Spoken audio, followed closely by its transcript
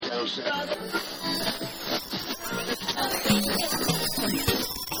Welcome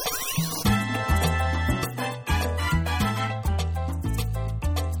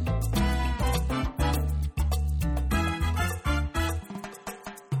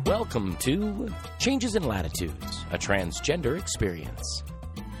to Changes in Latitudes, a transgender experience.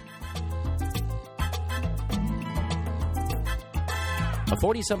 A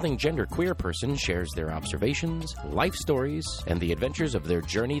 40-something genderqueer person shares their observations, life stories, and the adventures of their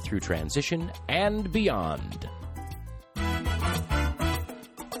journey through transition and beyond.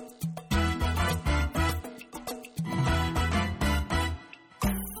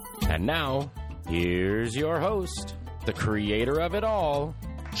 And now, here's your host, the creator of it all,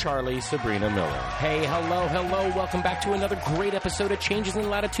 Charlie Sabrina Miller. Hey, hello, welcome back to another great episode of Changes in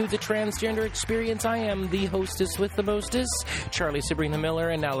Latitudes, a transgender experience. I am the hostess with the mostest, Charlie Sabrina Miller,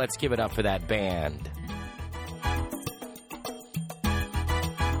 and now let's give it up for that band.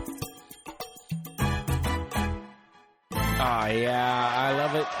 Oh,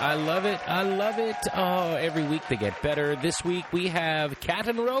 yeah, I love it. Oh, every week they get better. This week we have Kat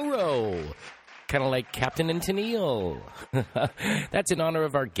and Roro. Kind of like Captain and Tennille. That's in honor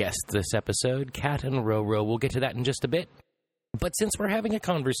of our guest this episode, Kat and Roro. We'll get to that in just a bit. But since we're having a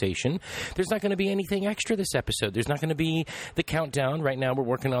conversation, there's not going to be anything extra this episode. There's not going to be the countdown. Right now we're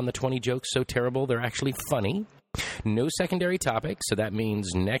working on the 20 jokes so terrible they're actually funny. No secondary topic, so that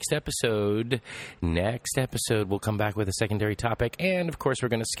means next episode we'll come back with a secondary topic, and of course we're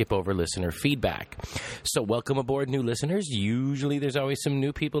going to skip over listener feedback. So welcome aboard, new listeners. Usually there's always some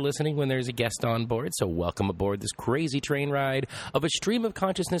new people listening when there's a guest on board, so welcome aboard this crazy train ride of a stream of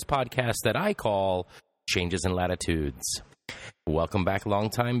consciousness podcast that I call Changes in Latitudes. Welcome back,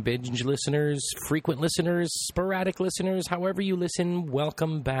 longtime binge listeners, frequent listeners, sporadic listeners, however you listen,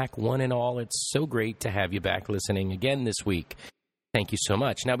 welcome back one and all. It's so great to have you back listening again this week. Thank you so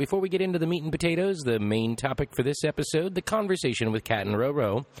much. Now, before we get into the meat and potatoes, the main topic for this episode, the conversation with Kat and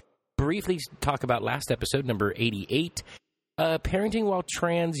Roro, briefly talk about last episode, number 88, Parenting While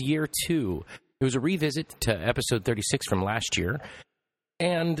Trans Year 2. It was a revisit to episode 36 from last year.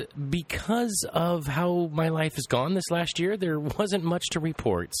 And because of how my life has gone this last year, there wasn't much to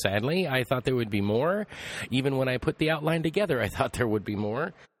report, sadly. I thought there would be more. Even when I put the outline together, I thought there would be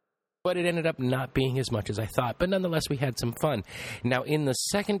more. But it ended up not being as much as I thought. But nonetheless, we had some fun. Now, in the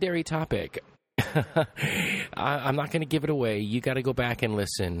secondary topic, I'm not going to give it away. You got to go back and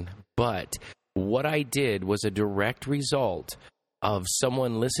listen. But what I did was a direct result of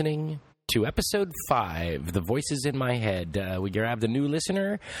someone listening to episode 5, The Voices in My Head. We have the new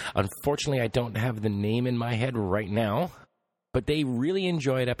listener. Unfortunately, I don't have the name in my head right now, but they really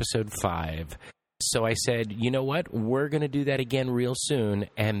enjoyed episode 5. So I said, you know what? We're going to do that again real soon,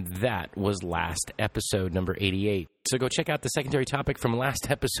 and that was last episode, number 88. So go check out the secondary topic from last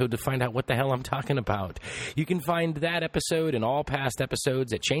episode to find out what the hell I'm talking about. You can find that episode and all past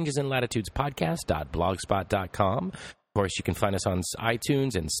episodes at changesinlatitudespodcast.blogspot.com. Of course, you can find us on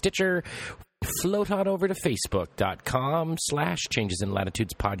iTunes and Stitcher. Float on over to facebook.com/Changes in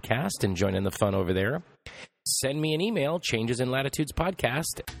Latitudes Podcast and join in the fun over there. Send me an email,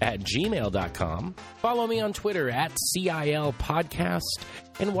 changesinlatitudespodcast@gmail.com. Follow me on Twitter @CIL Podcast.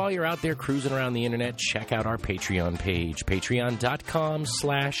 And while you're out there cruising around the internet, check out our Patreon page,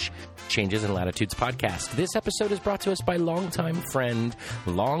 patreon.com/Changes in Latitudes Podcast. This episode is brought to us by longtime friend,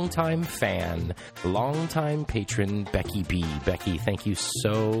 longtime fan, longtime patron, Becky B. Becky, thank you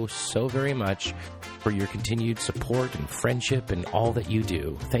so very much for your continued support and friendship and all that you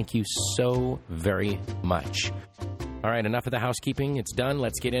do. Thank you so very much. All right, enough of the housekeeping. It's done.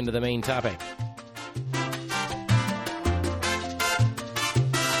 Let's get into the main topic.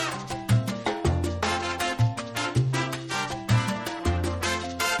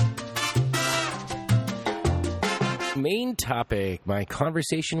 Main topic, my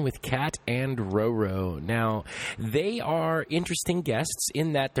conversation with Kat and Roro. Now, they are interesting guests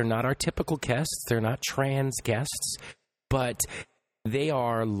in that they're not our typical guests. They're not trans guests, but they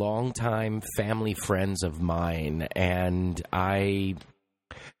are longtime family friends of mine, and I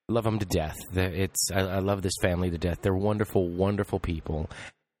love them to death. I love this family to death. They're wonderful, wonderful people.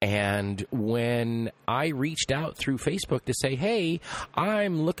 And when I reached out through Facebook to say, hey,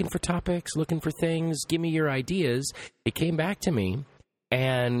 I'm looking for topics, looking for things, give me your ideas, it came back to me,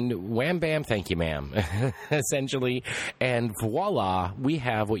 and wham, bam, thank you, ma'am, essentially. And voila, we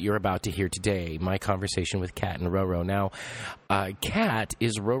have what you're about to hear today, my conversation with Kat and Roro. Now, Kat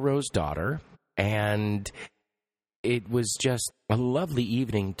is Roro's daughter, and it was just a lovely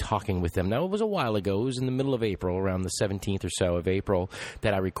evening talking with them. Now, it was a while ago. It was in the middle of April, around the 17th or so of April,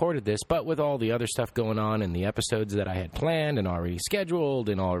 that I recorded this. But with all the other stuff going on and the episodes that I had planned and already scheduled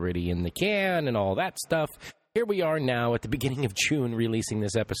and already in the can and all that stuff, here we are now at the beginning of June releasing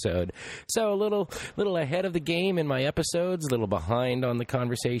this episode. So a little ahead of the game in my episodes, a little behind on the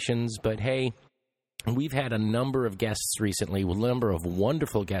conversations. But hey, we've had a number of guests recently, a number of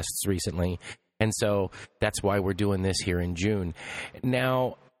wonderful guests recently. And so that's why we're doing this here in June.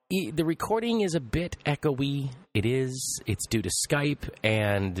 Now, the recording is a bit echoey. It is. It's due to Skype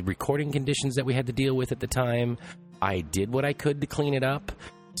and the recording conditions that we had to deal with at the time. I did what I could to clean it up.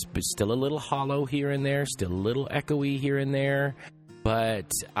 It's still a little hollow here and there, still a little echoey here and there.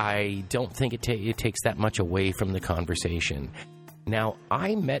 But I don't think it takes that much away from the conversation. Now,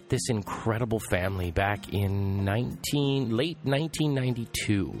 I met this incredible family back in late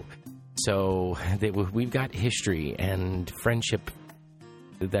 1992. So we've got history and friendship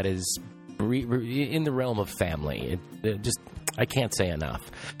that is in the realm of family. I can't say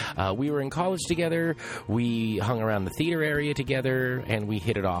enough. We were in college together. We hung around the theater area together, and we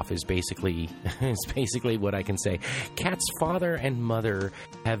hit it off. Is basically what I can say. Kat's father and mother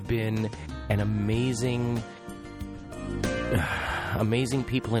have been an amazing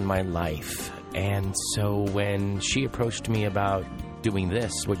people in my life, and so when she approached me about doing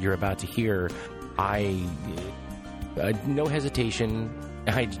this, what you're about to hear, no hesitation,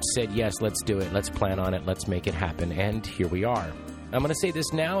 I said, yes, let's do it. Let's plan on it. Let's make it happen. And here we are. I'm going to say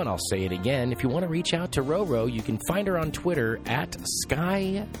this now, and I'll say it again. If you want to reach out to Roro, you can find her on Twitter at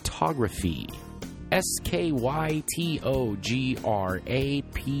Skytography.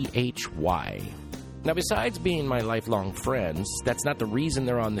 SKYTOGRAPHY. Now, besides being my lifelong friends, that's not the reason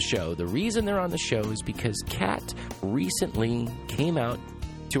they're on the show. The reason they're on the show is because Kat recently came out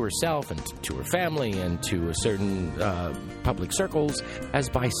to herself and to her family and to a certain public circles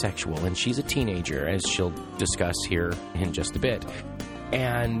as bisexual. And she's a teenager, as she'll discuss here in just a bit.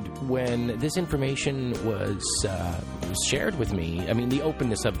 And when this information was shared with me, I mean, the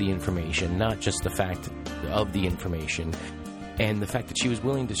openness of the information, not just the fact of the information, and the fact that she was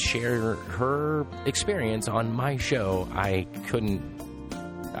willing to share her experience on my show, I couldn't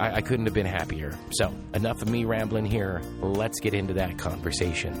have been happier. So, enough of me rambling here. Let's get into that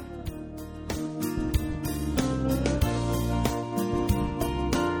conversation.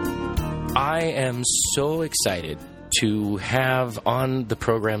 I am so excited to have on the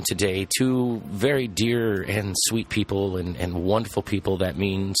program today two very dear and sweet people and wonderful people that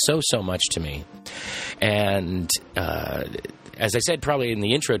mean so much to me. And as I said probably in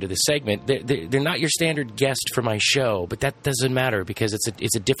the intro to this segment, they're not your standard guest for my show, but that doesn't matter because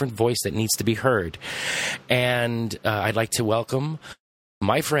it's a different voice that needs to be heard. And I'd like to welcome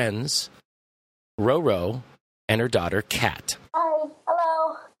my friends, Roro and her daughter, Kat. Hi.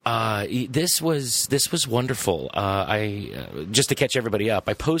 Hello. This was wonderful. Just to catch everybody up,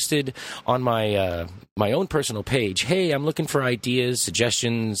 I posted on my own personal page, hey, I'm looking for ideas,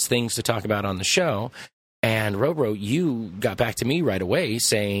 suggestions, things to talk about on the show. And Roro, you got back to me right away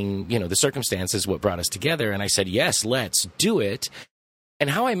saying, the circumstances, what brought us together. And I said, yes, let's do it. And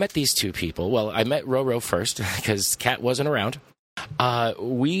how I met these two people, well, I met Roro first because Kat wasn't around.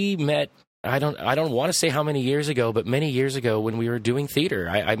 We met, I don't want to say how many years ago, but many years ago when we were doing theater.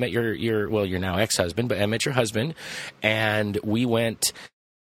 I met your now ex-husband, but I met your husband, and we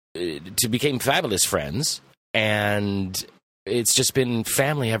became fabulous friends. And it's just been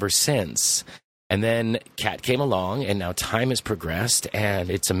family ever since. And then Kat came along, and now time has progressed, and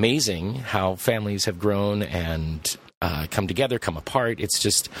it's amazing how families have grown and come together, come apart. It's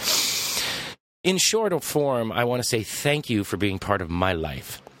just, in short form, I want to say thank you for being part of my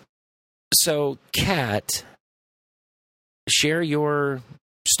life. So, Kat, share your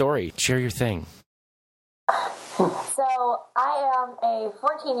story, share your thing. So, I am a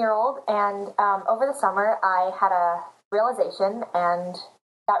 14-year-old, and over the summer, I had a realization, and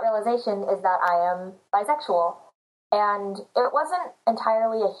that realization is that I am bisexual. And it wasn't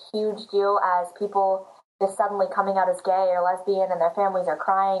entirely a huge deal as people just suddenly coming out as gay or lesbian and their families are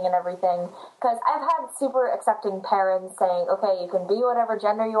crying and everything. Because I've had super accepting parents saying, okay, you can be whatever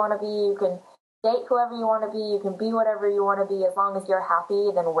gender you want to be, you can date whoever you want to be, you can be whatever you want to be, as long as you're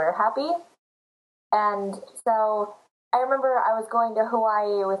happy, then we're happy. And so I remember I was going to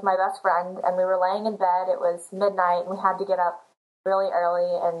Hawaii with my best friend, and we were laying in bed. It was midnight, and we had to get up really early,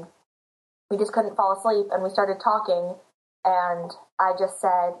 and we just couldn't fall asleep, and we started talking, and I just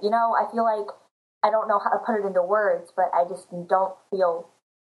said, I feel like I don't know how to put it into words, but I just don't feel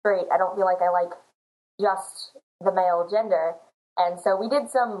straight. I don't feel like I like just the male gender. And so we did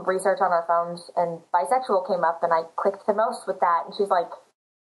some research on our phones, and bisexual came up, and I clicked the most with that. And she's like,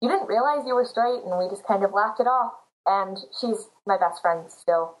 "You didn't realize you were straight?" And we just kind of laughed it off. And she's my best friend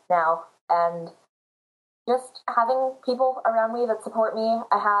still now. And just having people around me that support me.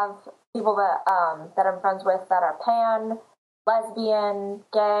 I have people that I'm friends with that are pan, lesbian,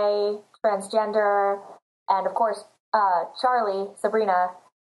 gay, transgender, and of course, Charlie, Sabrina,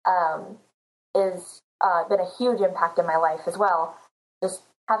 is been a huge impact in my life as well. Just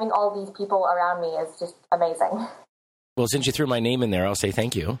having all these people around me is just amazing. Well, since you threw my name in there, I'll say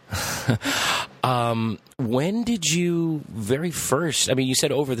thank you. When did you very first, I mean, you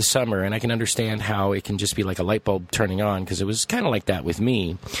said over the summer, and I can understand how it can just be like a light bulb turning on, because it was kind of like that with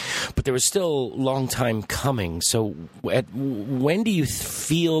me, but there was still a long time coming. So when do you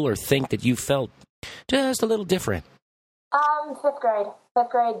feel or think that you felt just a little different? Fifth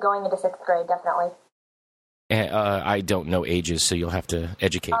grade going into sixth grade, definitely. I don't know ages, so you'll have to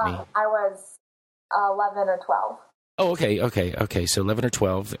educate me. I was 11 or 12. Oh, okay. So 11 or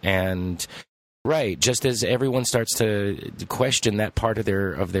 12, and right, just as everyone starts to question that part of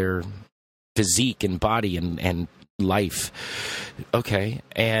their physique and body and life. Okay,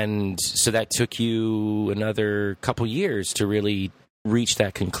 and so that took you another couple years to really reach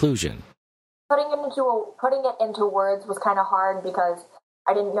that conclusion. Putting it into words was kind of hard because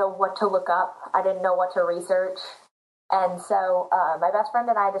I didn't know what to look up. I didn't know what to research. And so my best friend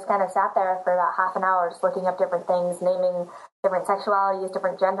and I just kind of sat there for about half an hour just looking up different things, naming different sexualities,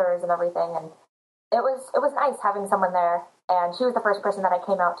 different genders and everything. And it was nice having someone there. And she was the first person that I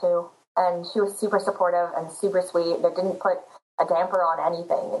came out to. And she was super supportive and super sweet. It didn't put a damper on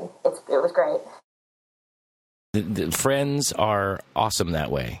anything. And it was great. The friends are awesome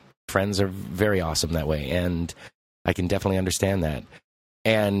that way. Friends are very awesome that way. And I can definitely understand that.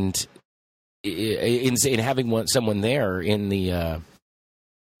 And in having someone there in the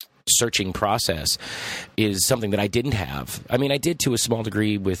searching process is something that I didn't have. I mean, I did to a small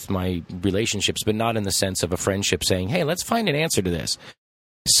degree with my relationships, but not in the sense of a friendship saying, "Hey, let's find an answer to this."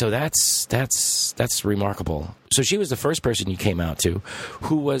 So that's remarkable. So she was the first person you came out to.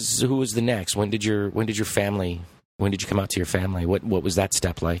 Who was the next? When did you come out to your family? What was that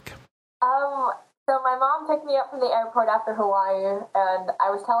step like? So my mom picked me up from the airport after Hawaii, and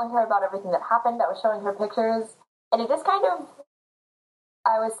I was telling her about everything that happened. I was showing her pictures, and it just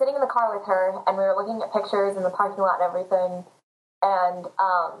I was sitting in the car with her, and we were looking at pictures in the parking lot and everything, and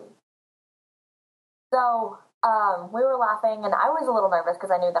we were laughing, and I was a little nervous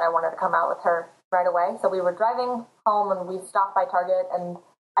because I knew that I wanted to come out with her right away. So we were driving home, and we stopped by Target, and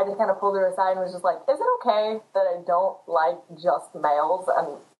I just kind of pulled her aside and was just like, "Is it okay that I don't like just males?"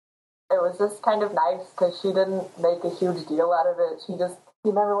 And it was just kind of nice because she didn't make a huge deal out of it. You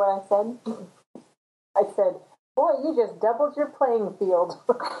remember what I said? I said, "Boy, you just doubled your playing field."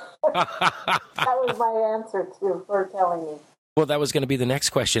 That was my answer to her telling me. Well, that was going to be the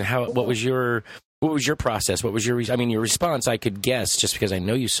next question. What was your process? What was your response? I could guess, just because I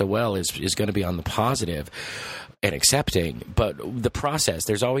know you so well, is going to be on the positive and accepting. But the process,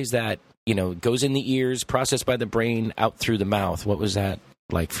 there's always that, goes in the ears, processed by the brain, out through the mouth. What was that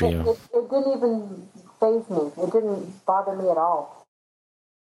like for you? It didn't even faze me. It didn't bother me at all.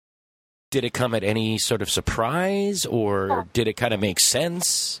 Did it come at any sort of surprise, or did it kind of make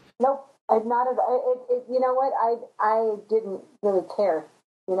sense? Nope. I've not. You know what? I didn't really care.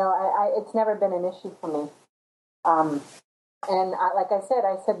 It's never been an issue for me. And like I said,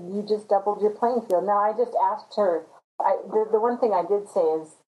 you just doubled your playing field. Now I just asked her. The one thing I did say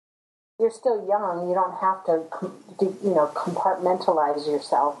is, you're still young. You don't have to, compartmentalize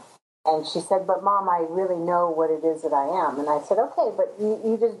yourself. And she said, "But Mom, I really know what it is that I am." And I said, "Okay, but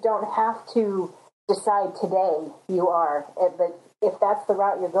you just don't have to decide today you are. But if that's the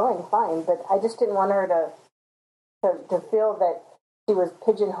route you're going, fine." But I just didn't want her to feel that she was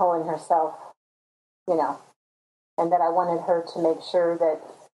pigeonholing herself, and that I wanted her to make sure that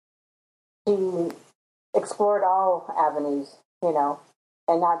she explored all avenues,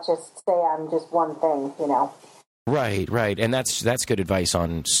 and not just say I'm just one thing, Right. And that's good advice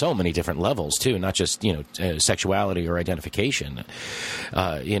on so many different levels too, not just, sexuality or identification.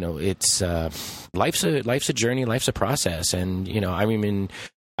 It's life's a journey, life's a process. And,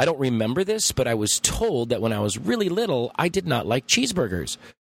 I don't remember this, but I was told that when I was really little, I did not like cheeseburgers.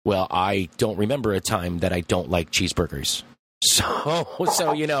 Well, I don't remember a time that I don't like cheeseburgers. So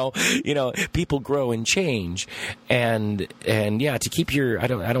people grow and change, and yeah, to keep your I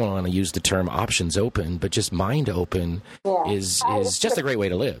don't want to use the term options open, but just mind open is just a great way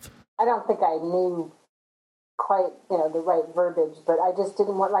to live. I don't think I knew quite the right verbiage, but I just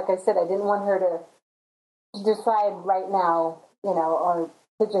didn't want, like I said, I didn't want her to decide right now or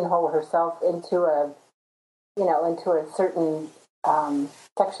pigeonhole herself into a certain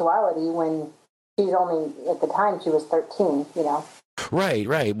sexuality when she's only, at the time, she was 13,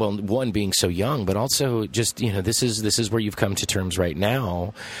 Right. Well, one, being so young, but also just, this is where you've come to terms right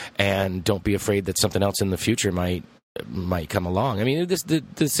now, and don't be afraid that something else in the future might come along. I mean,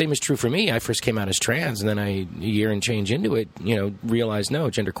 the same is true for me. I first came out as trans, and then a year and change into it, realized, no,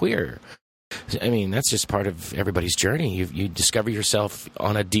 genderqueer. I mean, that's just part of everybody's journey. You discover yourself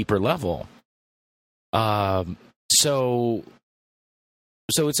on a deeper level. So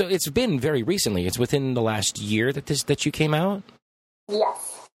it's been very recently. It's within the last year that you came out?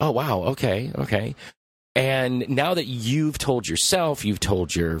 Yes. Oh, wow. Okay. And now that you've told yourself, you've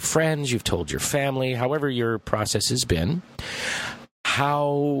told your friends, you've told your family, however your process has been,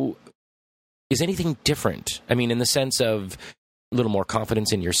 how is anything different? I mean, in the sense of a little more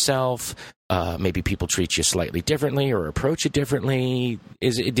confidence in yourself, maybe people treat you slightly differently or approach it differently.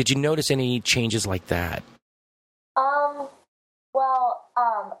 Did you notice any changes like that?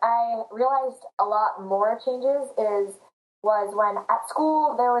 I realized a lot more changes was when at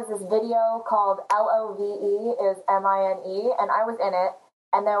school there was this video called LOVE is MINE, and I was in it,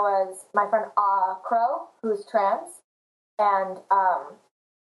 and there was my friend Crow, who's trans, and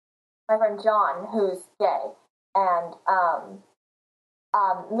my friend John, who's gay, and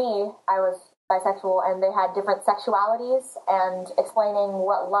me, I was bisexual, and they had different sexualities and explaining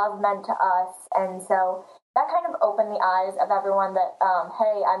what love meant to us, and so that kind of opened the eyes of everyone that,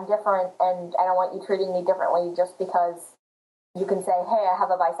 hey, I'm different, and I don't want you treating me differently just because you can say, hey, I have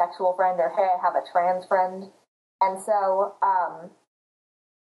a bisexual friend, or hey, I have a trans friend. And so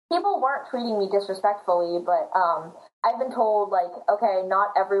people weren't treating me disrespectfully, but I've been told, okay,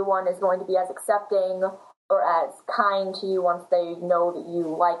 not everyone is going to be as accepting or as kind to you once they know that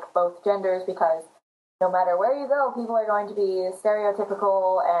you like both genders, because no matter where you go, people are going to be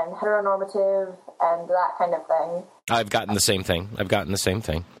stereotypical and heteronormative and that kind of thing. I've gotten the same thing.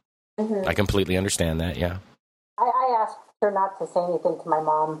 Mm-hmm. I completely understand that, yeah. I asked her not to say anything to my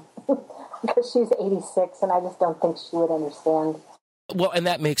mom because she's 86, and I just don't think she would understand. Well, and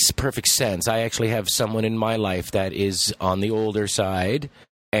that makes perfect sense. I actually have someone in my life that is on the older side,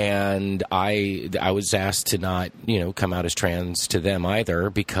 and I was asked to not, come out as trans to them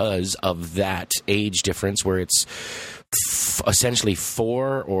either because of that age difference where it's essentially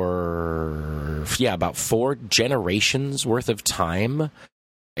about 4 generations worth of time.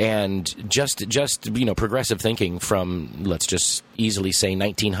 And just progressive thinking from, let's just easily say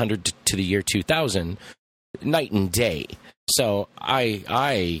 1900 to the year 2000, night and day. So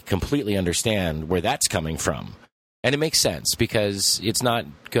I completely understand where that's coming from. And it makes sense because it's not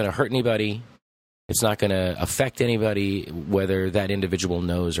going to hurt anybody. It's not going to affect anybody, whether that individual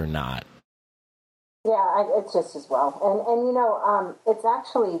knows or not. Yeah, it's just as well. And it's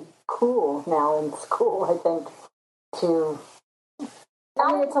actually cool now in school, I think,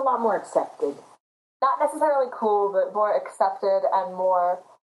 it's a lot more accepted. Not necessarily cool, but more accepted and more,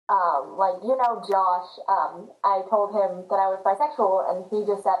 Josh, I told him that I was bisexual, and he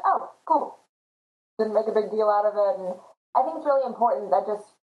just said, oh, cool. Didn't make a big deal out of it, and I think it's really important that just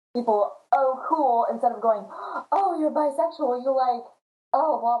people, oh, cool, instead of going, oh, you're bisexual, you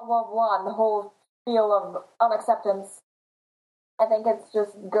oh, blah, blah, blah, and the whole feel of unacceptance. I think it's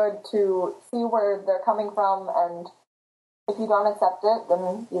just good to see where they're coming from, and if you don't accept it,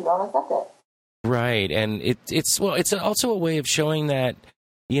 then you don't accept it. Right, and it's also a way of showing that,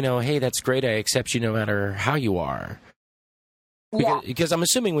 hey, that's great, I accept you no matter how you are. Because I'm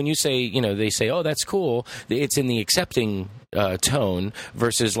assuming when you say, they say, oh, that's cool, it's in the accepting tone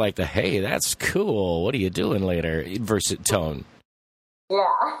versus the, hey, that's cool, what are you doing later versus tone.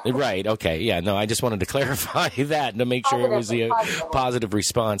 Yeah. Right, okay, yeah, no, I just wanted to clarify that to make sure it was the positive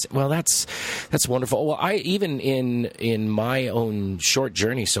response. Well, that's wonderful. Well, even in my own short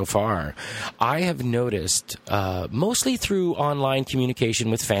journey so far, I have noticed, mostly through online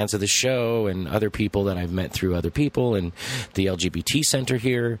communication with fans of the show and other people that I've met through other people and the LGBT Center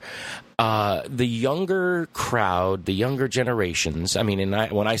here, the younger crowd, the younger generations, I mean,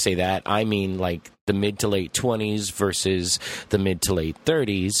 and when I say that, I mean the mid to late 20s versus the mid to late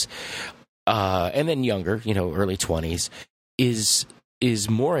 30s, and then younger, early 20s, is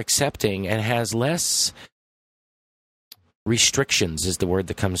more accepting and has less restrictions, is the word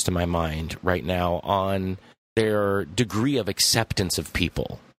that comes to my mind right now, on their degree of acceptance of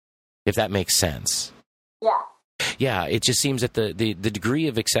people, if that makes sense. Yeah. Yeah, it just seems that the degree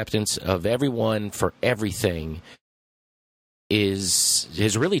of acceptance of everyone for everything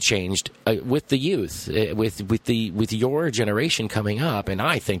has really changed with the youth, with your generation coming up, and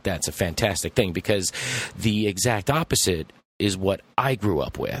I think that's a fantastic thing because the exact opposite is what I grew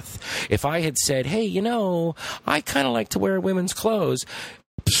up with. If I had said, hey, I kind of like to wear women's clothes,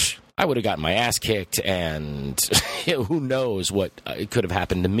 I would have gotten my ass kicked, and who knows what could have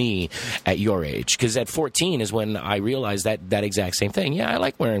happened to me at your age. Because at 14 is when I realized that exact same thing. Yeah, I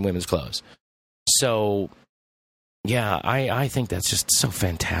like wearing women's clothes. So, yeah, I think that's just so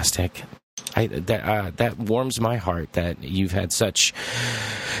fantastic. That warms my heart that you've had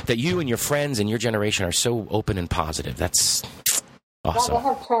that you and your friends and your generation are so open and positive. That's awesome. Yeah, they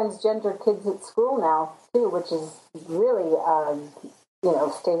have transgender kids at school now, too, which is really...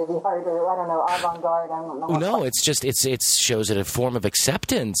 state of the art, or I don't know, avant-garde. I don't know. No, it's just it shows it a form of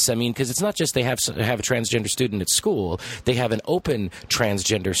acceptance. I mean, because it's not just they have a transgender student at school; they have an open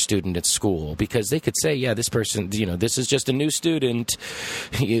transgender student at school, because they could say, yeah, this person, this is just a new student,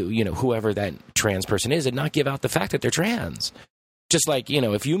 whoever that trans person is, and not give out the fact that they're trans. Just like,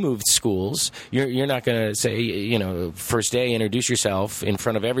 if you moved schools, you're not going to say, first day, introduce yourself in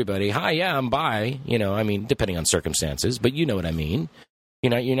front of everybody. Hi, yeah, I'm bi. Depending on circumstances, but you know what I mean.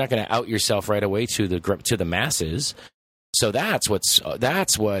 You're not going to out yourself right away to the masses. So that's what's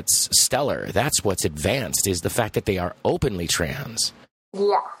stellar. That's what's advanced, is the fact that they are openly trans.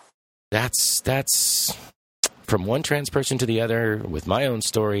 Yeah. That's from one trans person to the other. With my own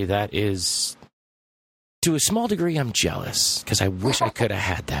story, that is, to a small degree, I'm jealous, because I wish I could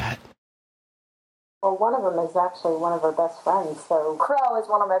have had that. Well, one of them is actually one of our best friends. So Crow is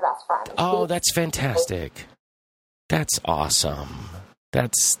one of my best friends. Oh, that's fantastic. That's awesome.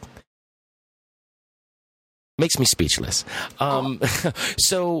 That's makes me speechless.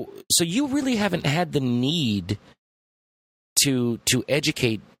 So you really haven't had the need to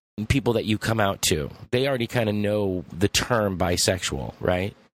educate people that you come out to. They already kind of know the term bisexual,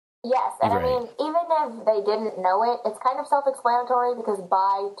 right? Yes, and right. I mean, even if they didn't know it, it's kind of self-explanatory, because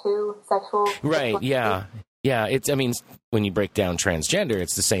bi to sexual. Right. Yeah. Yeah. When you break down transgender,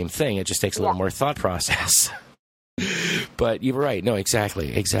 it's the same thing. It just takes a little more thought process. But you're right. No,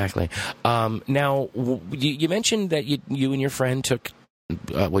 exactly. Now, you mentioned that you and your friend took,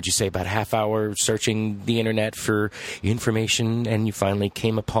 what'd you say, about a half hour searching the internet for information, and you finally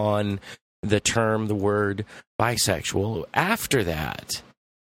came upon the word bisexual. After that,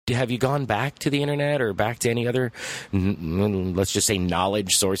 have you gone back to the internet or back to any other, let's just say,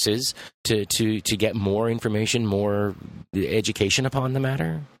 knowledge sources to get more information, more education upon the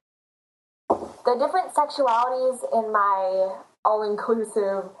matter? The different sexualities in my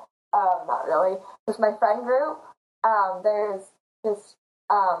all-inclusive, not really, just my friend group. There's this,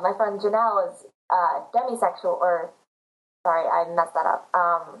 my friend Janelle is demisexual, or, sorry, I messed that up.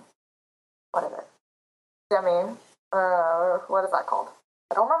 What is it? What is that called?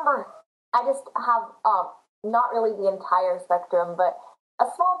 I don't remember. I just have not really the entire spectrum, but a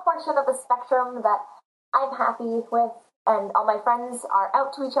small portion of the spectrum that I'm happy with, and all my friends are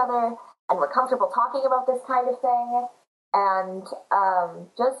out to each other, and we're comfortable talking about this kind of thing, and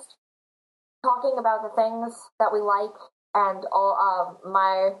just talking about the things that we like. And all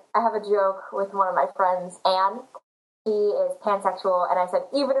I have a joke with one of my friends, Anne. She is pansexual, and I said,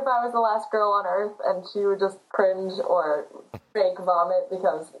 even if I was the last girl on earth, and she would just cringe or fake vomit,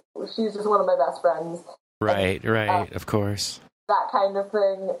 because she's just one of my best friends. Right, of course. That kind of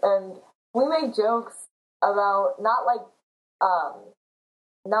thing. And we make jokes about not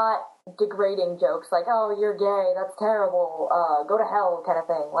degrading jokes, like, oh, you're gay, that's terrible, go to hell kind of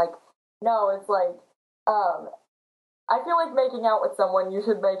thing. Like, no, it's like, I feel like making out with someone, you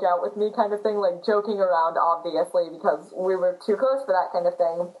should make out with me kind of thing, like joking around, obviously, because we were too close for that kind of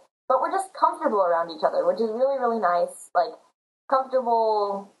thing. But we're just comfortable around each other, which is really, really nice. Like,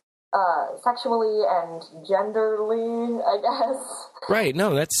 comfortable sexually and genderly, I guess. Right,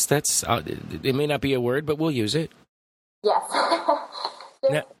 no, that's it may not be a word, but we'll use it. Yes.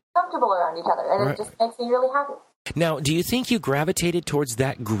 Just comfortable around each other, and it just makes me really happy. Now, do you think you gravitated towards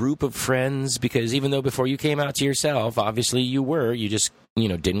that group of friends? Because even though before you came out to yourself, obviously you just,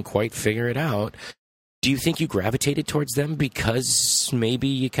 didn't quite figure it out. Do you think you gravitated towards them because maybe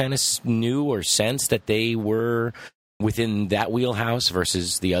you kind of knew or sensed that they were within that wheelhouse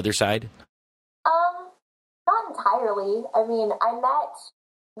versus the other side? Not entirely. I mean, I met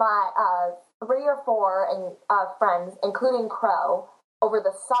my 3 or 4 friends, including Crow, over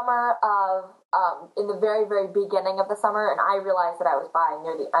the summer of, in the very, very beginning of the summer, and I realized that I was bi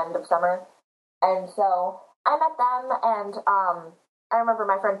near the end of summer. And so I met them, and I remember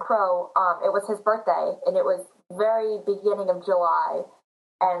my friend Crow, it was his birthday, and it was very beginning of July.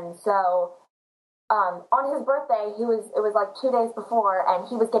 And so on his birthday, it was like 2 days before, and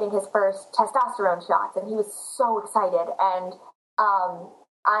he was getting his first testosterone shots, and he was so excited. And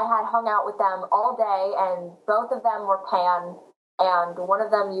I had hung out with them all day, and both of them were pan, and one of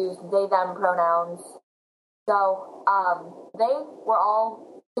them used they, them pronouns. So they were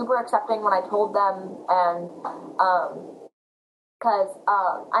all super accepting when I told them, and because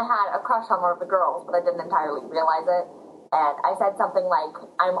I had a crush on one of the girls, but I didn't entirely realize it. And I said something like,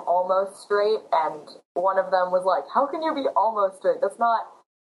 I'm almost straight, and one of them was like, how can you be almost straight? That's not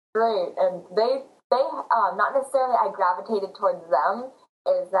straight. And they not necessarily I gravitated towards them,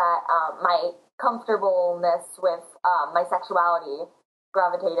 is that my comfortableness with my sexuality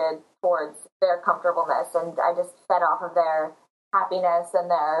gravitated towards their comfortableness, and I just fed off of their happiness and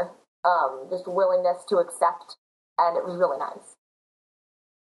their just willingness to accept, and it was really nice.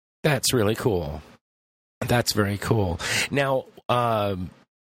 That's really cool. That's very cool. Now,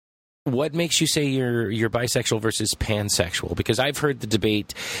 what makes you say you're bisexual versus pansexual? Because I've heard the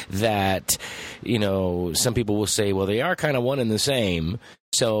debate that, some people will say, well, they are kind of one and the same.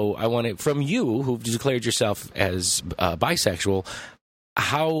 So I want it from you, who've declared yourself as bisexual.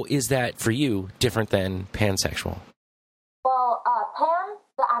 How is that for you different than pansexual? Well, pan,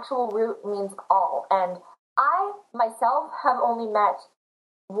 the actual root means all. And I, myself, have only met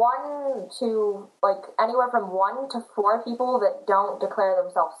anywhere from 1 to 4 people that don't declare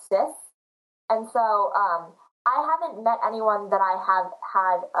themselves cis. And so I haven't met anyone that I have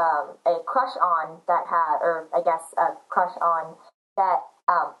had a crush on that had, or I guess a crush on that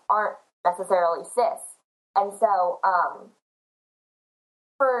aren't necessarily cis. And so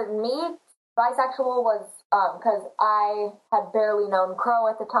for me, bisexual was because I had barely known Crow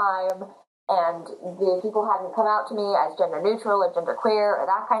at the time, and the people hadn't come out to me as gender neutral or gender queer or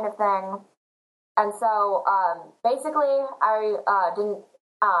that kind of thing. And so basically I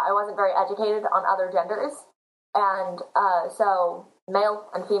wasn't very educated on other genders. And so male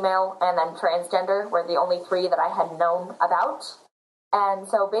and female and then transgender were the only 3 that I had known about. And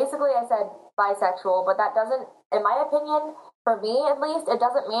so basically I said bisexual, but that doesn't, in my opinion, for me at least, it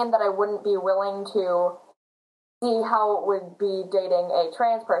doesn't mean that I wouldn't be willing to see how it would be dating a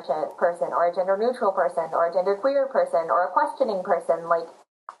trans person or a gender neutral person or a gender queer person or a questioning person. Like,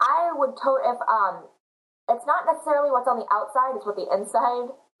 I would if it's not necessarily what's on the outside, it's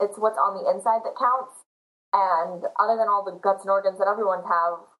it's what's on the inside that counts. And other than all the guts and organs that everyone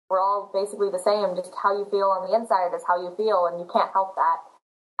have, we're all basically the same. Just how you feel on the inside is how you feel, and you can't help that.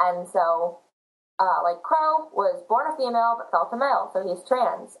 And so like Crow was born a female but felt a male, so he's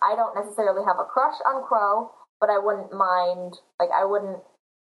trans. I don't necessarily have a crush on Crow, but I wouldn't mind, I wouldn't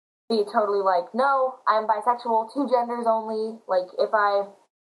be totally like, no, I'm bisexual, 2 genders only. Like, if I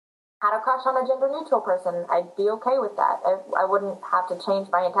had a crush on a gender neutral person, I'd be okay with that. I wouldn't have to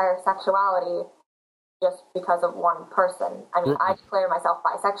change my entire sexuality just because of one person. I mean, I declare myself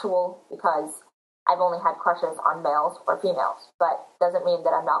bisexual because I've only had crushes on males or females, but doesn't mean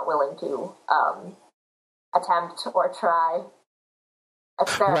that I'm not willing to attempt or try.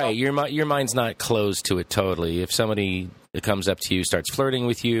 Right, your mind's not closed to it totally. If somebody comes up to you, starts flirting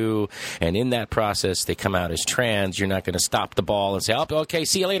with you, and in that process they come out as trans, you're not going to stop the ball and say, oh, okay,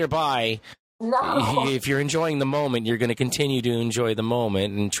 see you later, bye. No. If you're enjoying the moment, you're going to continue to enjoy the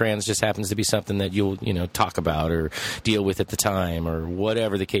moment, and trans just happens to be something that you'll talk about or deal with at the time or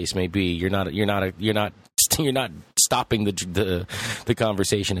whatever the case may be. You're not stopping the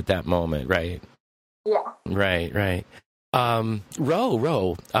conversation at that moment, right? Yeah. Right.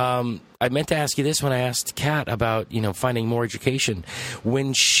 Ro, I meant to ask you this when I asked Kat about, finding more education.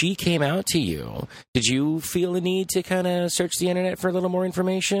 When she came out to you, did you feel a need to kind of search the internet for a little more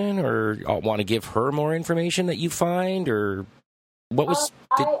information, or want to give her more information that you find, or what was...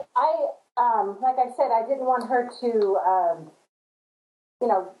 like I said, I didn't want her to,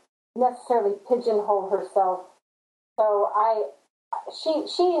 necessarily pigeonhole herself. So she's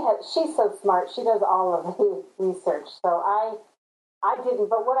so smart. She does all of the research. So I didn't.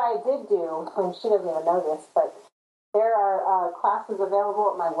 But what I did do, and she doesn't even know this, but there are classes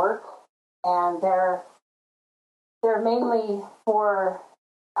available at my work, and they're mainly for,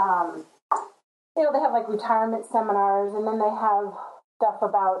 they have like retirement seminars, and then they have stuff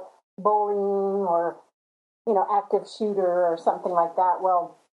about bowling or, active shooter or something like that.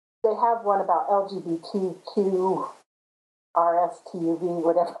 Well, they have one about LGBTQ. RSTUV,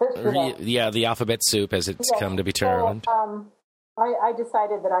 whatever. Yeah, the alphabet soup, as it's come to be termed. So, I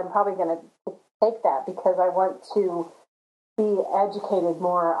decided that I'm probably going to take that because I want to be educated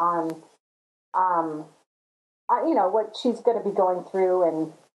more on, what she's going to be going through,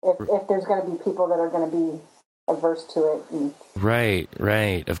 and if there's going to be people that are going to be averse to it. And,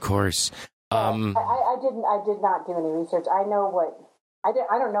 right, of course. I did not do any research. I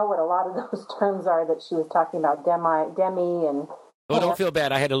don't know what a lot of those terms are that she was talking about, demi and Oh, don't feel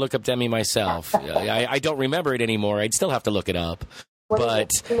bad. I had to look up Demi myself. I don't remember it anymore. I'd still have to look it up.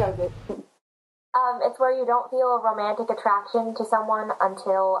 But it's where you don't feel a romantic attraction to someone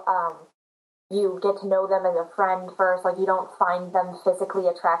until you get to know them as a friend first. Like, you don't find them physically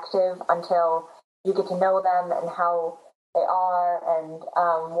attractive until you get to know them and how they are and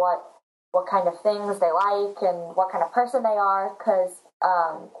what kind of things they like and what kind of person they are. Because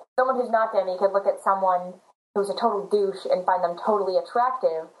someone who's not Demi could look at someone who's a total douche and find them totally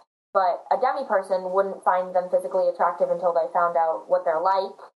attractive, but a Demi person wouldn't find them physically attractive until they found out what they're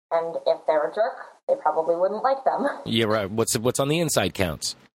like, and if they're a jerk, they probably wouldn't like them. Yeah, right. What's on the inside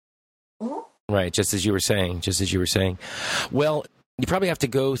counts. Mm-hmm. Right, just as you were saying. Well, you probably have to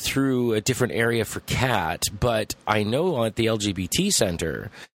go through a different area for Kat, but I know at the LGBT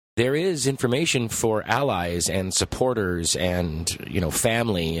Center, there is information for allies and supporters and,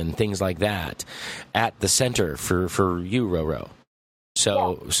 family and things like that at the center for you, Roro.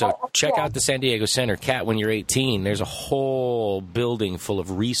 So check out the San Diego Center. Kat, when you're 18, there's a whole building full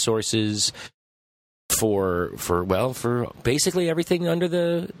of resources for basically everything under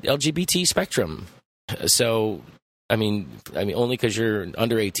the LGBT spectrum. So, I mean, only because you're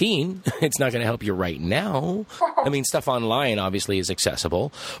under 18, it's not going to help you right now. I mean, stuff online obviously is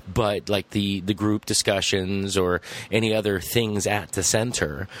accessible, but like the group discussions or any other things at the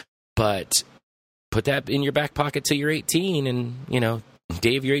center. But put that in your back pocket till you're 18, and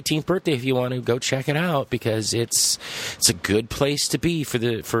day of your 18th birthday, if you want to go check it out, because it's a good place to be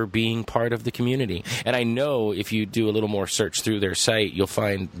for being part of the community. And I know if you do a little more search through their site, you'll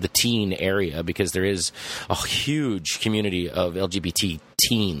find the teen area, because there is a huge community of LGBT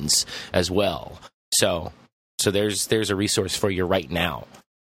teens as well. So there's a resource for you right now.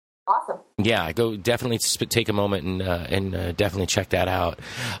 Awesome. Yeah, go definitely take a moment and definitely check that out.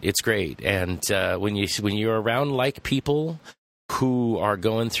 It's great. And when you're around like people who are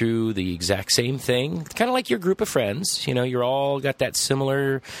going through the exact same thing, kind of like your group of friends, you're all got that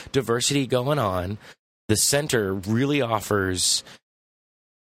similar diversity going on. The center really offers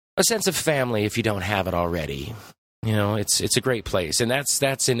a sense of family if you don't have it already. It's a great place, and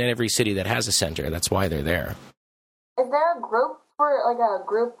that's in every city that has a center. That's why they're there. Is there a group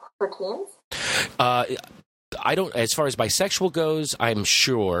for teens? I don't, as far as bisexual goes, I'm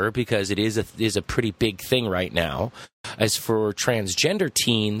sure, because it is a pretty big thing right now. As for transgender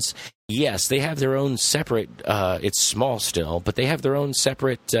teens, yes, they have their own separate, it's small still, but they have their own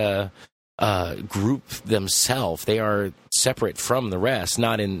separate group themselves. They are separate from the rest,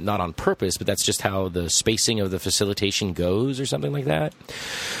 not on purpose, but that's just how the spacing of the facilitation goes or something like that.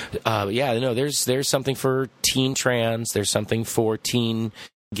 There's something for teen trans, there's something for teen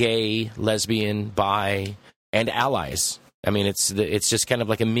gay, lesbian, bi, and allies. I mean, it's just kind of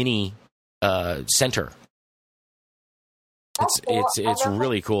like a mini center. It's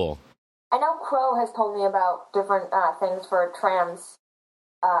really cool. I know Crow has told me about different things for trans,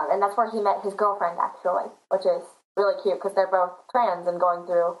 and that's where he met his girlfriend, actually, which is really cute because they're both trans and going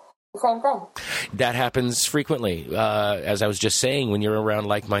through the same thing. That happens frequently. As I was just saying, when you're around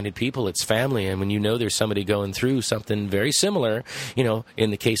like-minded people, it's family. And when there's somebody going through something very similar,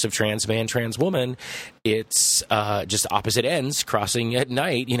 in the case of trans man, trans woman, it's just opposite ends crossing at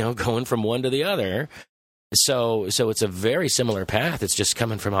night, going from one to the other. So it's a very similar path. It's just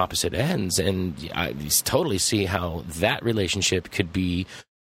coming from opposite ends. And I totally see how that relationship could be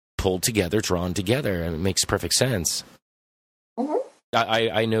pulled together, drawn together. And it makes perfect sense. Mm-hmm.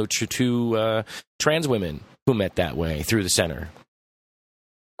 I know two trans women who met that way through the center.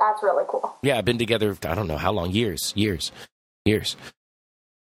 That's really cool. Yeah, I've been together, I don't know how long, years.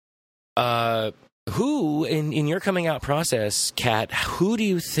 Who, in your coming out process, Kat, who do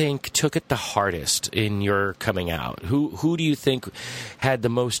you think took it the hardest in your coming out? Who do you think had the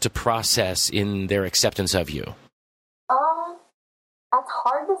most to process in their acceptance of you? That's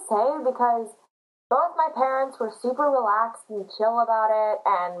hard to say because both my parents were super relaxed and chill about it,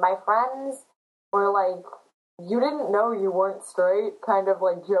 and my friends were like, you didn't know you weren't straight, kind of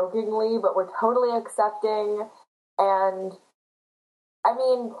like jokingly, but were totally accepting. And I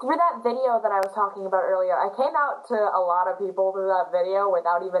mean, through that video that I was talking about earlier, I came out to a lot of people through that video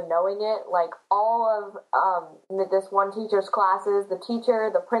without even knowing it. Like all of this one teacher's classes, the teacher,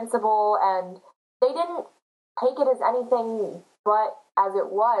 the principal, and they didn't take it as anything but as it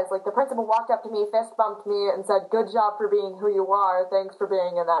was. Like the principal walked up to me, fist bumped me, and said, "Good job for being who you are. Thanks for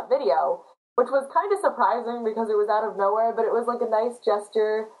being in that video," which was kind of surprising because it was out of nowhere, but it was like a nice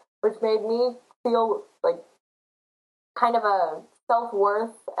gesture, which made me feel like kind of a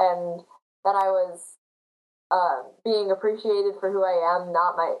self-worth and that I was being appreciated for who I am,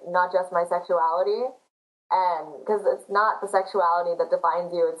 not just my sexuality. And because it's not the sexuality that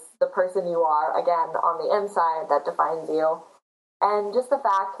defines you, it's the person you are, again, on the inside that defines you. And just the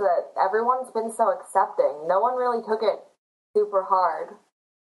fact that everyone's been so accepting. No one really took it super hard.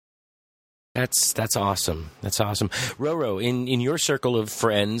 That's awesome. That's awesome. Roro, in your circle of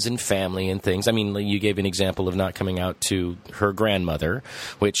friends and family and things, I mean, you gave an example of not coming out to her grandmother,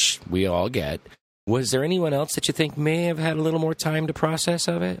 which we all get. Was there anyone else that you think may have had a little more time to process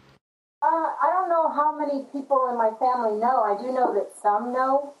of it? I don't know how many people in my family know. I do know that some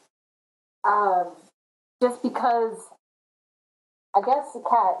know. Just because, I guess,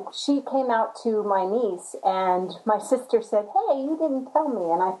 Kat, she came out to my niece, and my sister said, "Hey, you didn't tell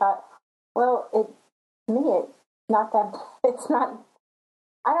me." And I thought, well, to me, it's not,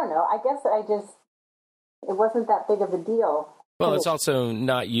 I don't know. I guess it wasn't that big of a deal. Well, it's also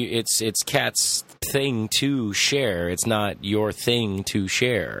not you. It's Kat's thing to share. It's not your thing to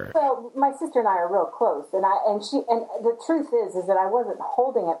share. So my sister and I are real close, and the truth is that I wasn't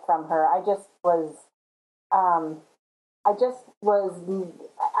holding it from her. I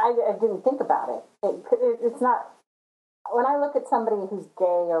didn't think about it. It's not. When I look at somebody who's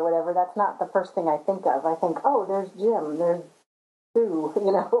gay or whatever, that's not the first thing I think of. I think, oh, there's Jim, there's Sue,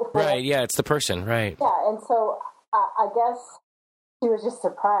 Right, yeah, it's the person, right. Yeah, and so I guess she was just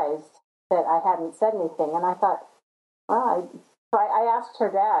surprised that I hadn't said anything. And I thought, well, I asked her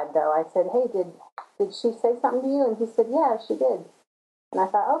dad, though. I said, hey, did she say something to you? And he said, yeah, she did. And I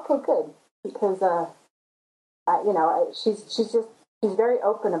thought, okay, good. Because, she's very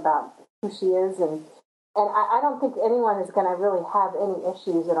open about who she is, and I don't think anyone is going to really have any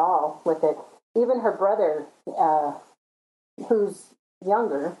issues at all with it. Even her brother, who's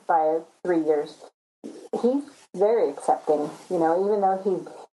younger by 3 years, he's very accepting. Even though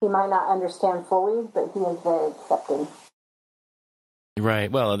he might not understand fully, but he is very accepting. Right.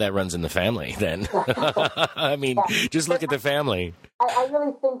 Well, that runs in the family then. I mean, yeah. Just look at the family. I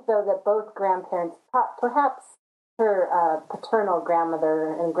really think, though, that both grandparents, perhaps her paternal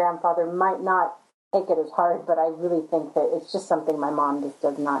grandmother and grandfather, might not take it as hard, but I really think that it's just something my mom just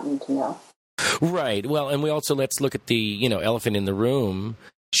does not need to know. Right. Well, and let's look at the, elephant in the room.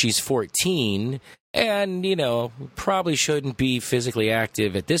 She's 14 and, probably shouldn't be physically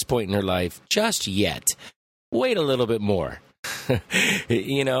active at this point in her life just yet. Wait a little bit more.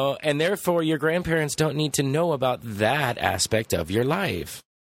 And therefore your grandparents don't need to know about that aspect of your life.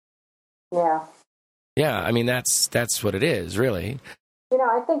 Yeah. Yeah, I mean, that's what it is, really.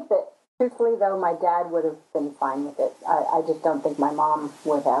 I think that, truthfully, though, my dad would have been fine with it. I just don't think my mom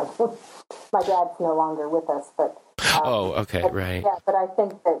would have. My dad's no longer with us, but... okay, right. Yeah, but I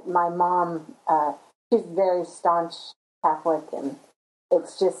think that my mom, she's very staunch Catholic, and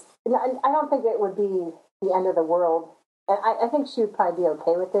it's just... I don't think it would be the end of the world. And I think she would probably be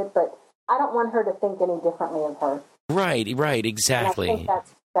okay with it, but I don't want her to think any differently of her. Right, exactly. And I think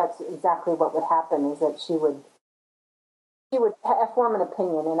that's exactly what would happen, is that she would form an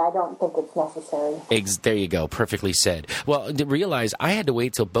opinion, and I don't think it's necessary. There you go. Perfectly said. Well, to realize I had to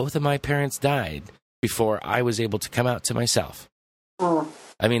wait till both of my parents died before I was able to come out to myself.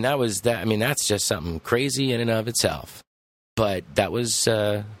 I mean, that's just something crazy in and of itself. But that's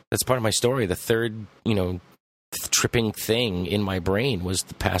part of my story. The third, tripping thing in my brain was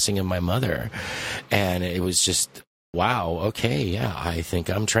the passing of my mother. And it was just, wow, okay, yeah, I think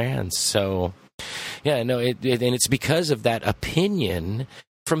I'm trans. So... yeah, no, and it's because of that opinion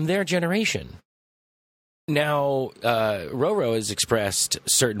from their generation. Now, Roro has expressed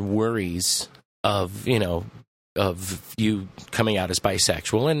certain worries of you coming out as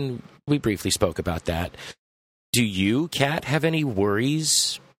bisexual, and we briefly spoke about that. Do you, Kat, have any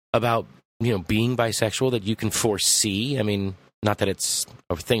worries about, being bisexual that you can foresee? I mean, not that it's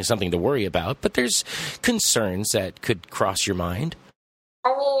something to worry about, but there's concerns that could cross your mind.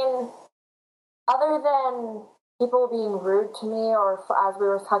 I mean... other than people being rude to me, or as we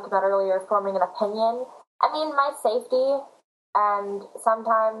were talking about earlier, forming an opinion, I mean, my safety, and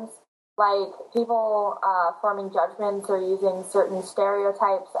sometimes, people forming judgments or using certain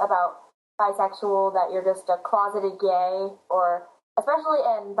stereotypes about bisexual, that you're just a closeted gay, or especially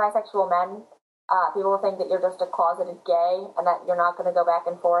in bisexual men, people think that you're just a closeted gay and that you're not going to go back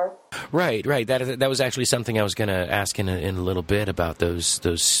and forth. Right. That was actually something I was going to ask in a little bit about those.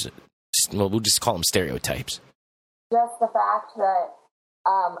 Well, we'll just call them stereotypes. Just the fact that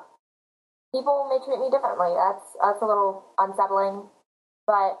people may treat me differently. That's a little unsettling.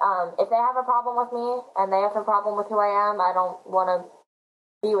 But if they have a problem with me and they have a problem with who I am, I don't want to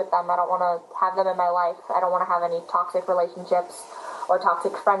be with them. I don't want to have them in my life. I don't want to have any toxic relationships or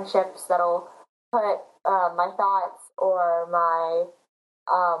toxic friendships that'll put my thoughts or my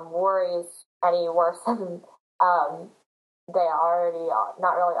worries any worse than they already are.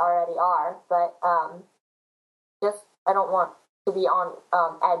 Not really already are, but just I don't want to be on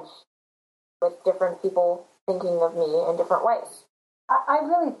edge with different people thinking of me in different ways. I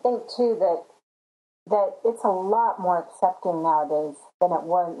really think too that it's a lot more accepting nowadays than it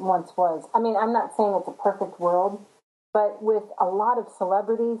once was. I mean, I'm not saying it's a perfect world, but with a lot of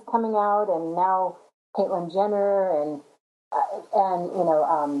celebrities coming out, and now Caitlyn Jenner and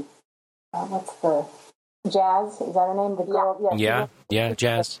what's the Jazz? Is that her name? The girl? Yeah,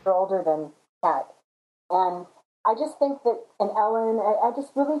 Jazz. They're older than Kat, and I just think that, and Ellen, I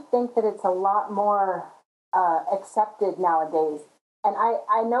just really think that it's a lot more accepted nowadays. And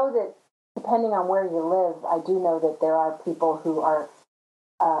I know that depending on where you live, I do know that there are people who are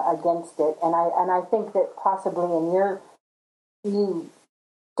against it. And I think that possibly in you,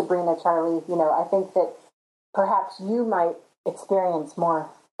 Sabrina, Charlie, I think that perhaps you might experience more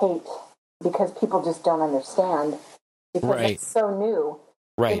hate because people just don't understand because it's so new.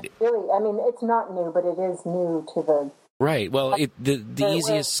 Right. It's really, I mean, it's not new, but it is new to the... Right. Well, the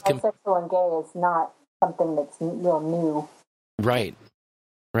easiest... Bisexual and gay is not something that's real new. Right.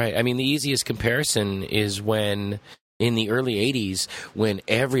 Right. I mean, the easiest comparison is when, in the early 80s, when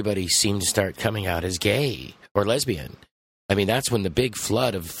everybody seemed to start coming out as gay or lesbian. I mean, that's when the big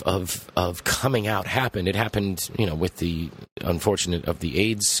flood of coming out happened. It happened, with the unfortunate of the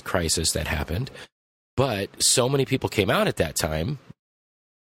AIDS crisis that happened. But so many people came out at that time.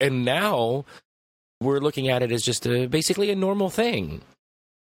 And now we're looking at it as just basically a normal thing.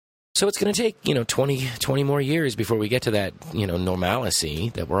 So it's going to take, 20 more years before we get to that, normalcy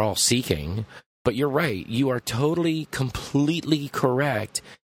that we're all seeking. But you're right. You are totally, completely correct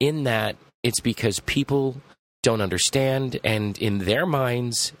in that it's because people don't understand. And in their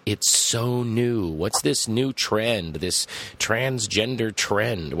minds, it's so new. What's this new trend, this transgender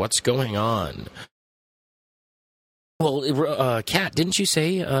trend? What's going on? Well, Kat, didn't you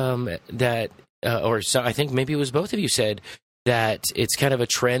say that, I think maybe it was both of you said that it's kind of a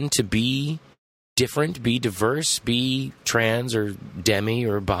trend to be different, be diverse, be trans or demi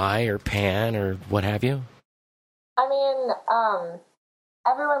or bi or pan or what have you? I mean,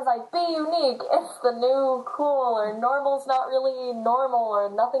 everyone's like, be unique, it's the new cool, or normal's not really normal, or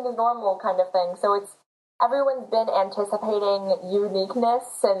nothing is normal kind of thing. So everyone's been anticipating uniqueness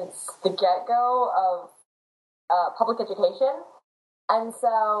since the get-go of public education. And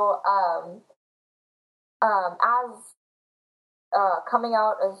so, as coming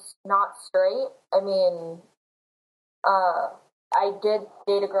out as not straight, I mean, I did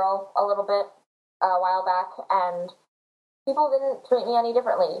date a girl a little bit a while back, and people didn't treat me any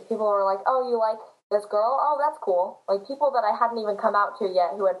differently. People were like, oh, you like this girl? Oh, that's cool. Like, people that I hadn't even come out to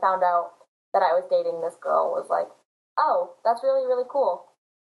yet who had found out that I was dating this girl was like, oh, that's really, really cool.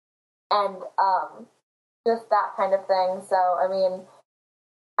 And, just that kind of thing. So, I mean,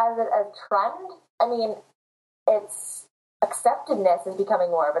 as a trend, I mean, it's acceptedness is becoming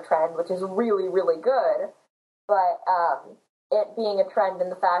more of a trend, which is really, really good. But it being a trend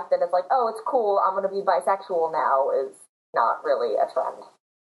in the fact that it's like, oh, it's cool, I'm going to be bisexual now, is not really a trend.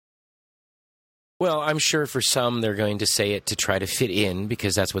 Well, I'm sure for some they're going to say it to try to fit in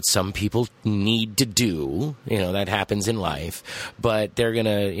because that's what some people need to do. That happens in life. But they're going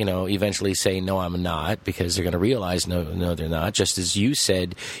to, eventually say, no, I'm not, because they're going to realize, no, they're not. Just as you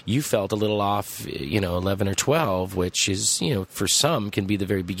said, you felt a little off, 11 or 12, which is, for some can be the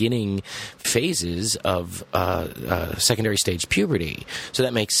very beginning phases of secondary stage puberty. So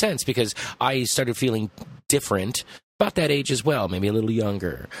that makes sense because I started feeling different about that age as well, maybe a little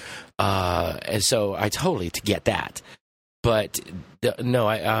younger. And so I totally get that. But no,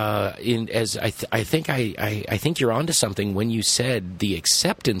 I think you're onto something when you said the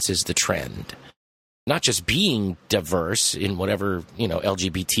acceptance is the trend, not just being diverse in whatever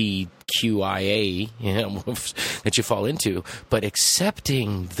LGBTQIA that you fall into, but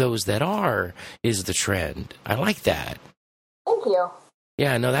accepting those that are is the trend. I like that. Thank you.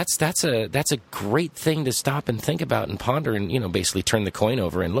 Yeah, no, that's a great thing to stop and think about and ponder and basically turn the coin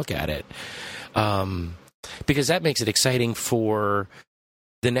over and look at it, because that makes it exciting for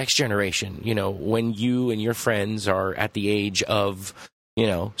the next generation. When you and your friends are at the age of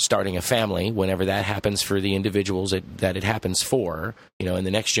starting a family, whenever that happens for the individuals that it happens for, and the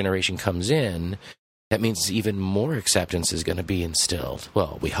next generation comes in, that means even more acceptance is going to be instilled.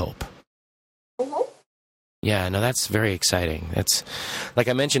 Well, we hope. Mm-hmm. Yeah, no, that's very exciting. That's, like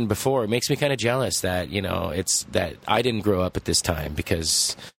I mentioned before, it makes me kind of jealous that, it's that I didn't grow up at this time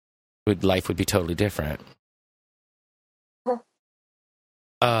because life would be totally different.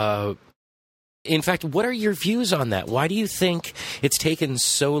 in fact, what are your views on that? Why do you think it's taken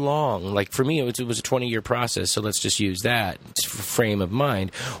so long? Like, for me, it was a 20-year process, so let's just use that frame of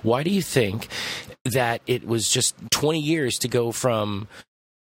mind. Why do you think that it was just 20 years to go from,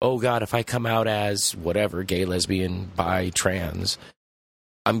 oh, God, if I come out as whatever, gay, lesbian, bi, trans,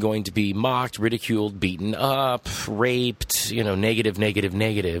 I'm going to be mocked, ridiculed, beaten up, raped,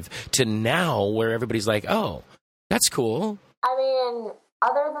 negative, to now where everybody's like, oh, that's cool. I mean,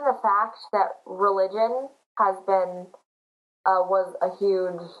 other than the fact that religion has been, was a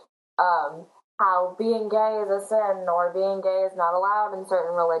huge, how being gay is a sin or being gay is not allowed in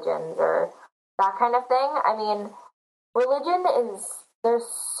certain religions or that kind of thing. I mean, religion there's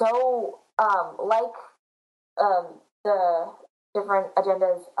so, the different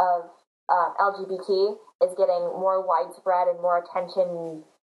agendas of LGBT is getting more widespread and more attention.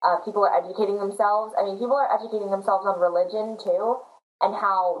 People are educating themselves. I mean, people are educating themselves on religion, too, and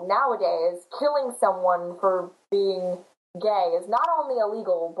how nowadays killing someone for being gay is not only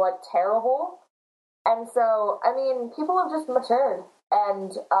illegal, but terrible. And so, I mean, people have just matured.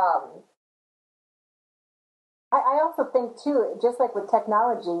 And I also think, too, just like with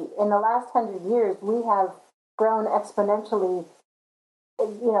technology, in the last 100 years, we have grown exponentially,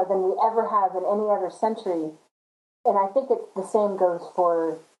 than we ever have in any other century. And I think the same goes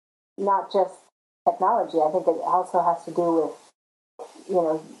for not just technology. I think it also has to do with,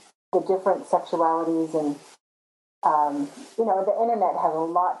 the different sexualities and, the internet has a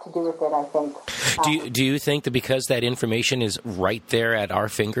lot to do with it, I think. Do you think that because that information is right there at our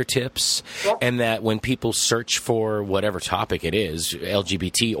fingertips, yep, and that when people search for whatever topic it is,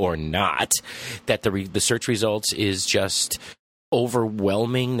 LGBT or not, that the search results is just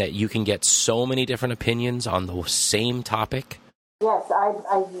overwhelming, that you can get so many different opinions on the same topic? Yes, I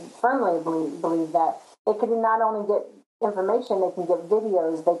firmly believe that. They can not only get information, they can get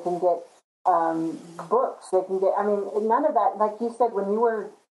videos, they can get books, they can get, none of that, like you said, when you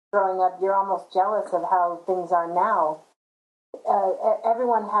were growing up, you're almost jealous of how things are now.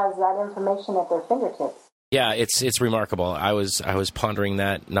 Everyone has that information at their fingertips. Yeah, it's remarkable. I was pondering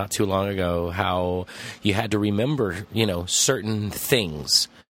that not too long ago, how you had to remember, certain things.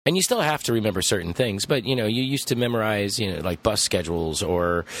 And you still have to remember certain things, but, you used to memorize, like bus schedules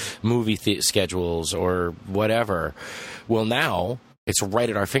or movie schedules or whatever. Well, now it's right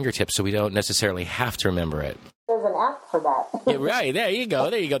at our fingertips, so we don't necessarily have to remember it. There's an app for that. Yeah, right, there you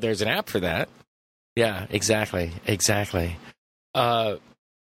go. There's an app for that. Yeah, exactly.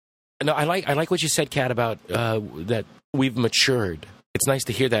 No, I like what you said, Kat, about that we've matured. It's nice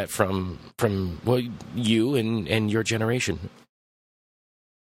to hear that from you and your generation.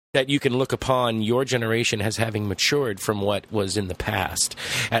 That you can look upon your generation as having matured from what was in the past,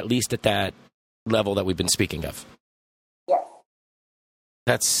 at least at that level that we've been speaking of. Yes.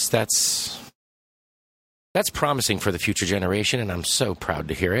 That's promising for the future generation, and I'm so proud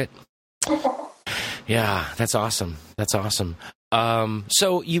to hear it. Yeah, that's awesome.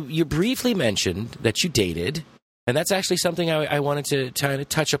 So you briefly mentioned that you dated, and that's actually something I wanted to kind of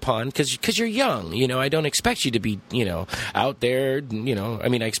touch upon because you're young. I don't expect you to be, out there, I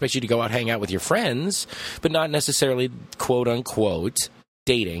expect you to go out, hang out with your friends, but not necessarily, quote unquote,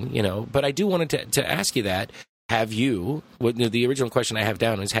 dating, But I do wanted to ask you that. Have you, the original question I have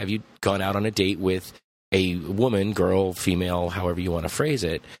down is, have you gone out on a date with a woman, girl, female, however you want to phrase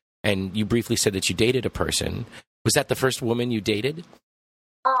it? And you briefly said that you dated a person. Was that the first woman you dated?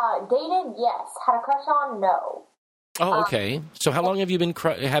 Dated, yes. Had a crush on, no. Oh, okay. So how long have you been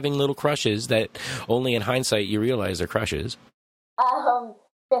having little crushes that only in hindsight you realize are crushes? 5th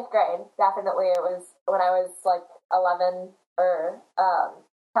grade, definitely. It was when I was like 11 or kind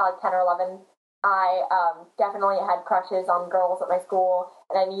of like 10 or 11. I definitely had crushes on girls at my school,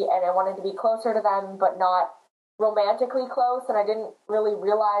 and I wanted to be closer to them, but not romantically close. And I didn't really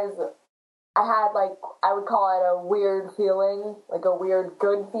realize I had, I would call it a weird feeling, like a weird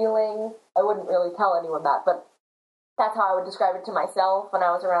good feeling. I wouldn't really tell anyone that, but that's how I would describe it to myself when I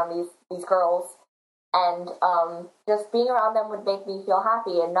was around these girls. And just being around them would make me feel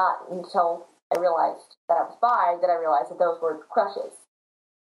happy, and not until I realized that I was bi that I realized that those were crushes.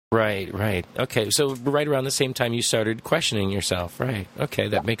 Right. Okay, so right around the same time you started questioning yourself. Right. Okay,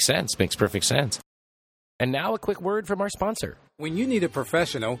 that makes sense. Makes perfect sense. And now a quick word from our sponsor. When you need a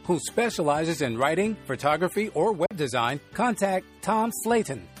professional who specializes in writing, photography, or web design, contact Tom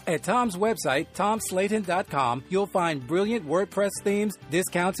Slayton. At Tom's website, TomSlayton.com, you'll find brilliant WordPress themes,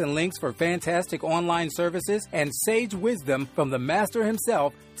 discounts and links for fantastic online services, and sage wisdom from the master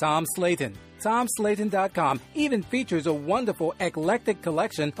himself, Tom Slayton. TomSlayton.com even features a wonderful eclectic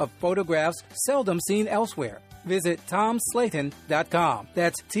collection of photographs seldom seen elsewhere. Visit TomSlayton.com.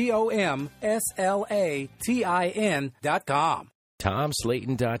 That's TomSlatin.com.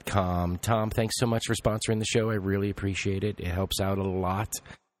 TomSlayton.com. Tom, thanks so much for sponsoring the show. I really appreciate it. It helps out a lot,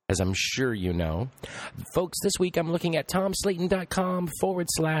 as I'm sure you know. Folks, this week I'm looking at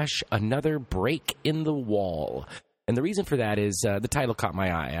TomSlayton.com/another break in the wall. And the reason for that is the title caught my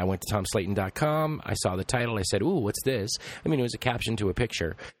eye. I went to TomSlayton.com. I saw the title. I said, ooh, what's this? I mean, it was a caption to a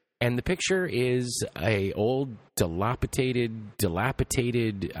picture. And the picture is a old, dilapidated,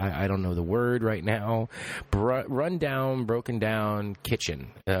 I don't know the word right now, run down, broken down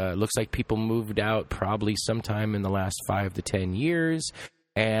kitchen. Looks like people moved out probably sometime in the last 5 to 10 years,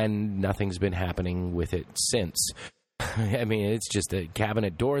 and nothing's been happening with it since. I mean, it's just the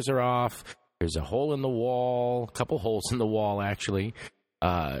cabinet doors are off. There's a hole in the wall, a couple holes in the wall, actually.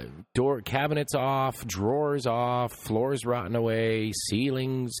 Door cabinets off, drawers off, floors rotten away,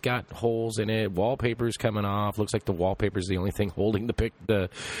 ceilings got holes in it, wallpaper's coming off. Looks like the wallpaper's the only thing holding the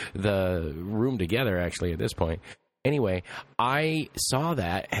room together, actually, at this point. Anyway, I saw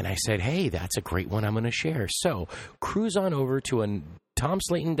that and I said, hey, that's a great one I'm going to share. So cruise on over to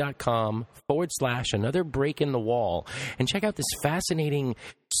TomSlayton.com/another break in the wall and check out this fascinating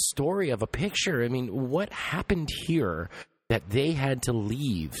story of a picture. I mean, what happened here that they had to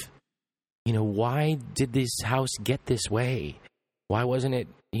leave? You know, why did this house get this way? Why wasn't it,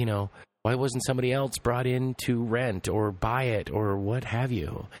 why wasn't somebody else brought in to rent or buy it or what have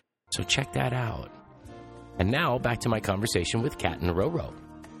you? So check that out. And now back to my conversation with Kat and Roro.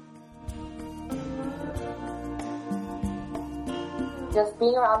 Just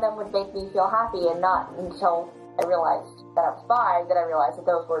being around them would make me feel happy, and not until I realized that I was 5 that I realized that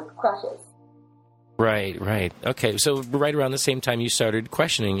those were crushes. Right. Okay, so right around the same time you started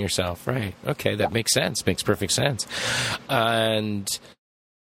questioning yourself. Right. Okay, that makes sense. Makes perfect sense. And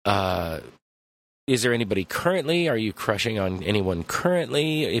is there anybody currently? Are you crushing on anyone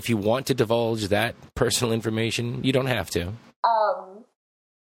currently? If you want to divulge that personal information, you don't have to.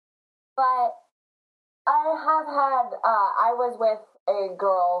 But I have had, I was with a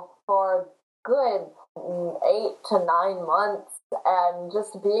girl for good 8 to 9 months, and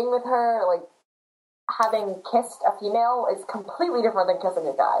just being with her, like, having kissed a female is completely different than kissing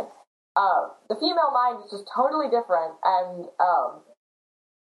a guy. The female mind is just totally different, and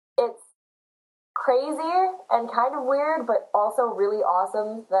it's crazy and kind of weird, but also really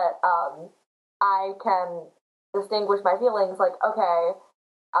awesome that I can distinguish my feelings. Like, okay,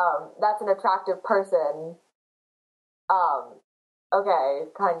 that's an attractive person. Okay,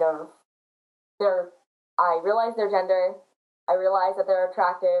 kind of. I realize their gender. I realize that they're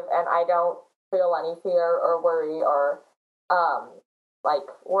attractive, and I don't feel any fear or worry or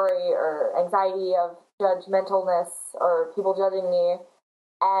worry or anxiety of judgmentalness or people judging me.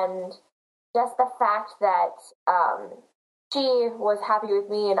 And just the fact that she was happy with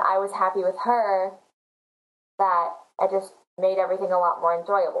me and I was happy with her, that it just made everything a lot more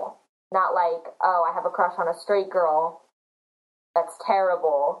enjoyable. Not like, oh, I have a crush on a straight girl, that's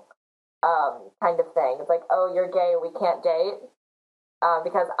terrible, kind of thing. It's like, oh, you're gay, we can't date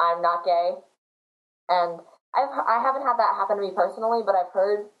because I'm not gay. And I haven't had that happen to me personally, but I've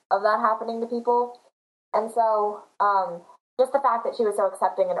heard of that happening to people. And so just the fact that she was so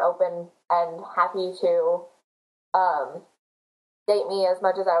accepting and open and happy to date me as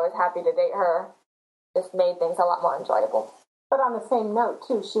much as I was happy to date her just made things a lot more enjoyable. But on the same note,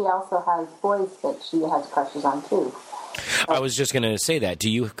 too, she also has boys that she has crushes on, too. I was just going to say that. Do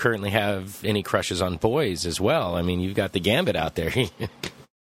you currently have any crushes on boys as well? I mean, you've got the gambit out there.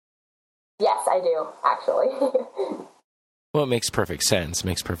 Yes, I do, actually. Well, it makes perfect sense.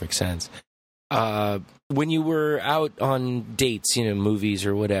 When you were out on dates, movies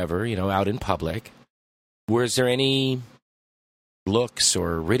or whatever, out in public, was there any looks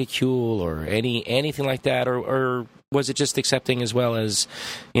or ridicule or anything like that? Or was it just accepting as well as,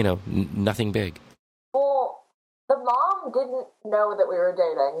 nothing big? Well, the mom didn't know that we were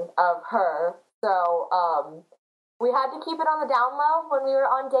dating of her, so we had to keep it on the down low when we were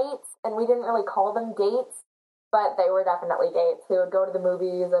on dates, and we didn't really call them dates, but they were definitely dates. We would go to the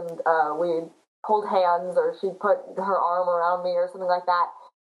movies, and we'd hold hands, or she'd put her arm around me or something like that,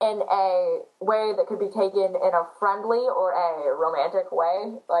 in a way that could be taken in a friendly or a romantic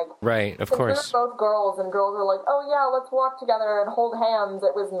way. Like, right, of course. We were both girls, and girls were like, oh yeah, let's walk together and hold hands.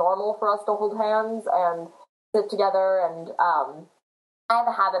 It was normal for us to hold hands and sit together, and I have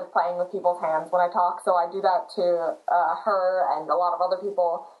a habit of playing with people's hands when I talk, so I do that to her and a lot of other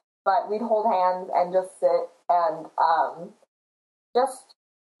people. But we'd hold hands and just sit and just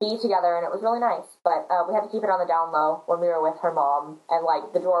be together, and it was really nice. But we had to keep it on the down low when we were with her mom, and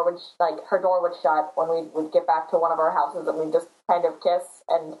like her door would shut when we would get back to one of our houses, and we'd just kind of kiss,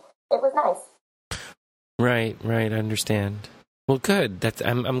 and it was nice. Right. I understand. Well, good.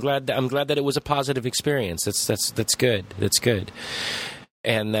 I'm glad that it was a positive experience. That's good. That's good.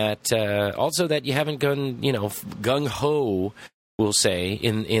 And that also that you haven't gone, gung ho, we'll say,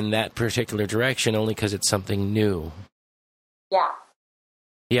 in that particular direction, only because it's something new. Yeah.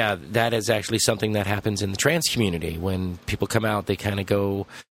 Yeah, that is actually something that happens in the trans community. When people come out, they kind of go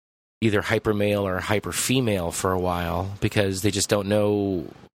either hyper male or hyper female for a while because they just don't know.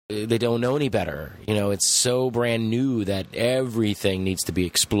 They don't know any better. It's so brand new that everything needs to be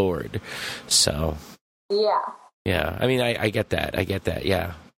explored. So. Yeah. Yeah, I mean, I get that.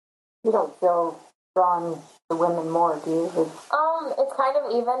 Yeah. You don't feel drawn to women more, do you? It's kind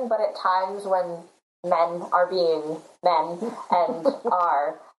of even, but at times when men are being men and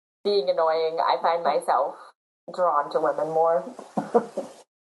are being annoying, I find myself drawn to women more.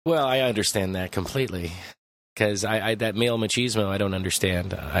 Well, I understand that completely because I that male machismo I don't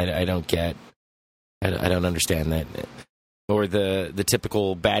understand. I don't get. I don't understand that, or the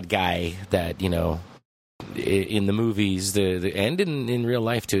typical bad guy that in the movies, and in real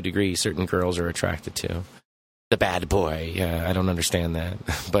life to a degree, certain girls are attracted to. The bad boy. Yeah, I don't understand that,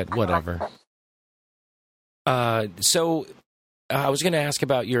 but whatever. So I was going to ask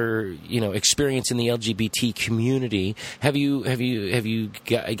about your, experience in the LGBT community. Have you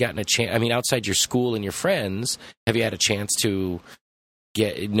gotten a chance? I mean, outside your school and your friends, have you had a chance to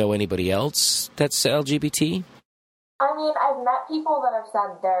know anybody else that's LGBT? I mean, I've met people that have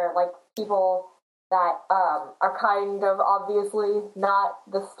said they're like people that are kind of obviously not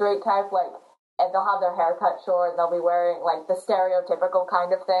the straight type, like, and they'll have their hair cut short, and they'll be wearing like the stereotypical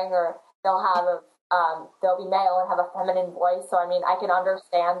kind of thing, or they'll be male and have a feminine voice. So I mean, I can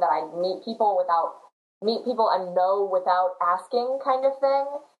understand that I meet people and know without asking kind of thing,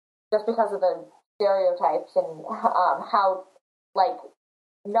 just because of the stereotypes and how, like,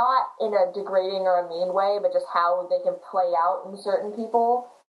 not in a degrading or a mean way, but just how they can play out in certain people,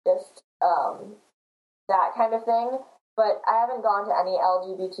 just that kind of thing. But I haven't gone to any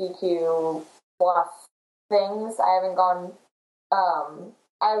LGBTQ plus things. I haven't gone.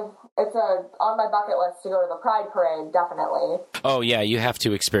 It's on my bucket list to go to the Pride Parade, definitely. Oh yeah, you have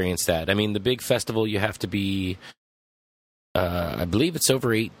to experience that. I mean, the big festival, you have to be. I believe it's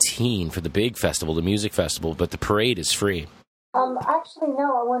over 18 for the big festival, the music festival, but the parade is free. Actually,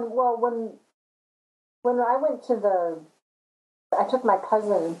 no. When I went to I took my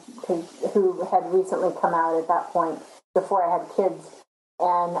cousin who had recently come out at that point before I had kids,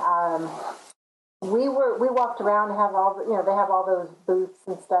 and we walked around and they have all those booths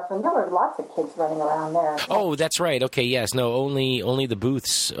and stuff, and there were lots of kids running around there. Oh, that's right. Okay, yes, no, only the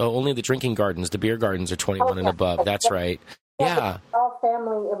booths, only the drinking gardens, the beer gardens are 21 and above. That's right. Yeah. All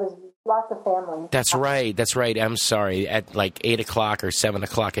family. It was lots of family. That's right. I'm sorry. At like 8 o'clock or 7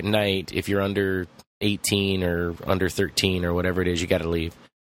 o'clock at night, if you're under 18 or under 13 or whatever it is, you got to leave.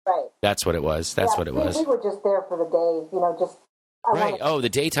 Right. That's what it was. We were just there for the day, just. Right. Oh, the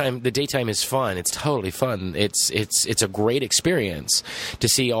daytime is fun. It's totally fun. It's a great experience to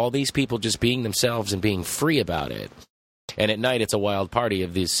see all these people just being themselves and being free about it. And at night, it's a wild party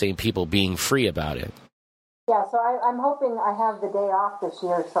of these same people being free about it. Yeah, so I'm hoping I have the day off this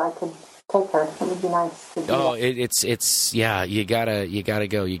year so I could take her. It would be nice to do that. It's you gotta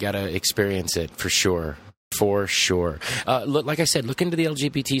go. You gotta experience it for sure. For sure. Look, like I said, look into the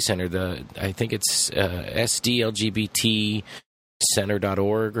LGBT Center. I think it's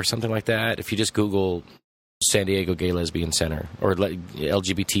SDLGBTcenter.org or something like that. If you just Google San Diego Gay Lesbian Center or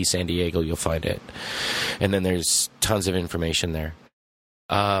LGBT San Diego, you'll find it. And then there's tons of information there.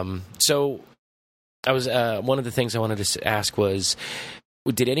 So I was one of the things I wanted to ask was,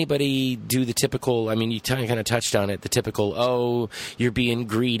 did anybody do the typical, I mean, you kind of touched on it, the typical, oh, you're being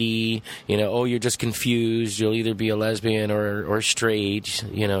greedy, oh, you're just confused, you'll either be a lesbian or straight,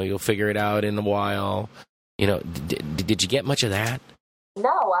 you'll figure it out in a while. Did you get much of that?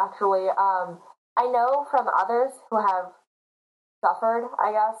 No, actually. I know from others who have suffered,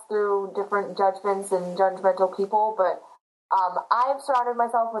 I guess, through different judgments and judgmental people, but I've surrounded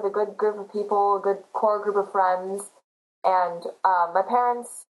myself with a good group of people, a good core group of friends, and my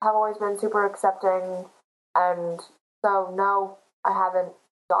parents have always been super accepting, and so no, I haven't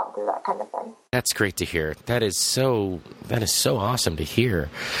gone through that kind of thing. That's great to hear. That is so awesome to hear.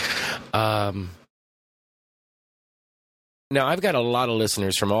 Now, I've got a lot of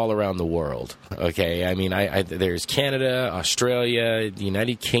listeners from all around the world, okay? I mean, there's Canada, Australia, the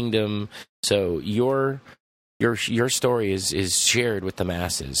United Kingdom. So your your story is shared with the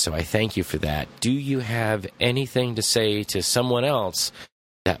masses. So I thank you for that. Do you have anything to say to someone else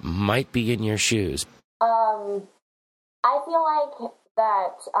that might be in your shoes? I feel like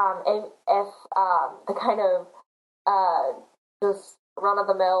that if the kind of just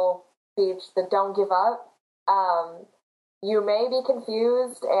run-of-the-mill speech, the don't give up, you may be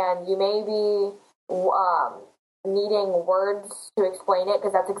confused and you may be needing words to explain it,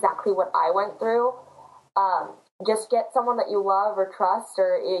 because that's exactly what I went through. Just get someone that you love or trust,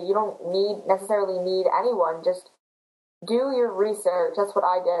 or you don't necessarily need anyone. Just do your research. That's what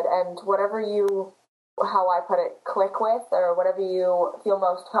I did, and whatever you, how I put it, click with, or whatever you feel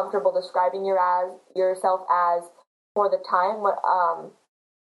most comfortable describing yourself as for the time,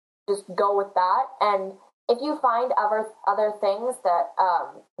 just go with that. And if you find other things that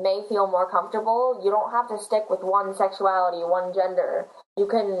may feel more comfortable, you don't have to stick with one sexuality, one gender. You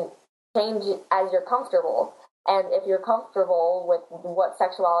can change as you're comfortable. And if you're comfortable with what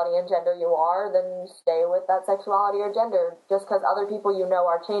sexuality and gender you are, then stay with that sexuality or gender. Just because other people you know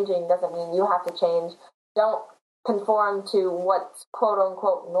are changing doesn't mean you have to change. Don't conform to what's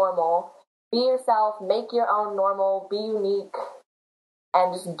quote-unquote normal. Be yourself, make your own normal, be unique,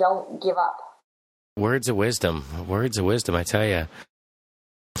 and just don't give up. Words of wisdom, I tell you.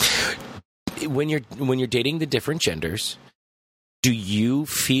 When you're dating the different genders, do you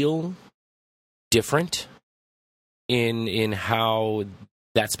feel different in how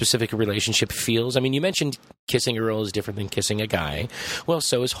that specific relationship feels? I mean, you mentioned kissing a girl is different than kissing a guy. Well,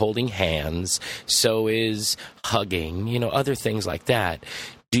 so is holding hands. So is hugging. Other things like that.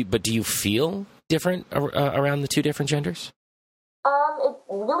 But do you feel different around the two different genders? It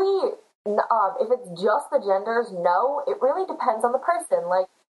really, if it's just the genders, no. It really depends on the person. Like,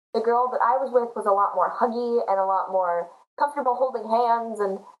 the girl that I was with was a lot more huggy and a lot more comfortable holding hands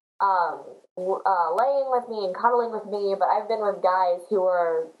and laying with me and cuddling with me. But I've been with guys who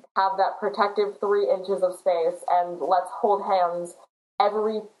have that protective 3 inches of space and let's hold hands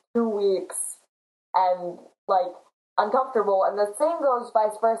every 2 weeks and like uncomfortable. And the same goes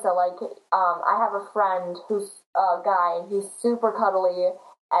vice versa. Like, I have a friend who's a guy and he's super cuddly,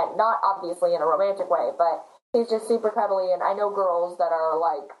 and not obviously in a romantic way, but he's just super cuddly. And I know girls that are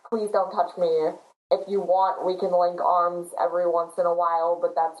like, please don't touch me. If you want, we can link arms every once in a while,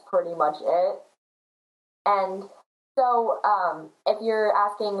 but that's pretty much it. And so if you're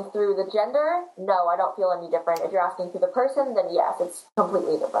asking through the gender, no, I don't feel any different. If you're asking through the person, then yes, it's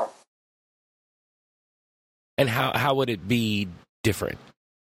completely different. And how would it be different?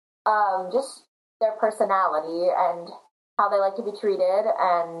 Just their personality and how they like to be treated,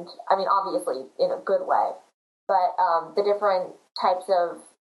 and I mean, obviously in a good way, but the different types of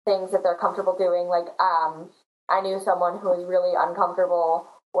things that they're comfortable doing. Like, I knew someone who was really uncomfortable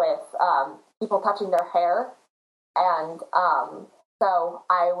with people touching their hair, and so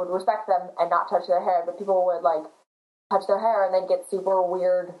I would respect them and not touch their hair, but people would like touch their hair and then get super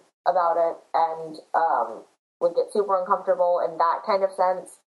weird about it and would get super uncomfortable in that kind of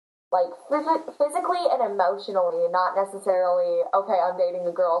sense. Like, physically and emotionally, not necessarily, okay, I'm dating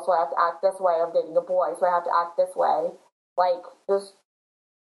a girl, so I have to act this way, I'm dating a boy, so I have to act this way. Like, just,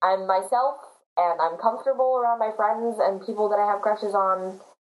 I'm myself, and I'm comfortable around my friends and people that I have crushes on,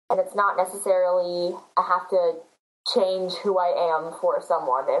 and it's not necessarily, I have to change who I am for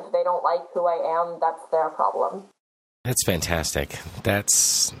someone. If they don't like who I am, that's their problem. That's fantastic.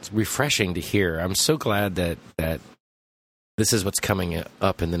 That's refreshing to hear. I'm so glad that this is what's coming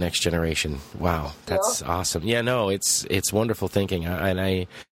up in the next generation. Wow, that's awesome. Yeah, no, it's wonderful thinking, and I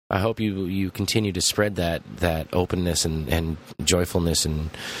hope you continue to spread that openness and joyfulness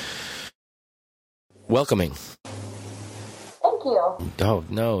and welcoming. Thank you. Oh,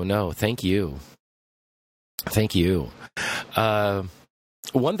 no, thank you.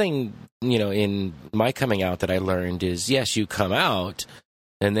 One thing, in my coming out that I learned is, yes, you come out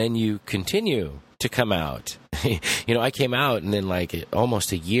and then you continue to come out. I came out and then like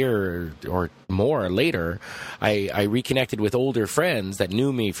almost a year or more later, I reconnected with older friends that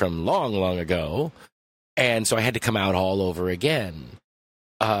knew me from long, long ago. And so I had to come out all over again.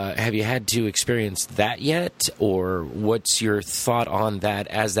 Have you had to experience that yet? Or what's your thought on that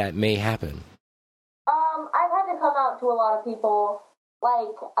as that may happen? I've had to come out to a lot of people.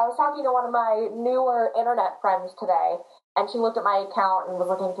 Like, I was talking to one of my newer internet friends today, and she looked at my account and was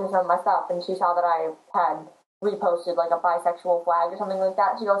looking through some of my stuff, and she saw that I had reposted, like, a bisexual flag or something like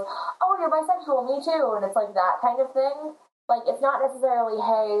that, and she goes, oh, you're bisexual, me too, and it's like that kind of thing. Like, it's not necessarily,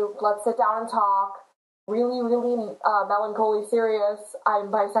 hey, let's sit down and talk, really, really melancholy serious,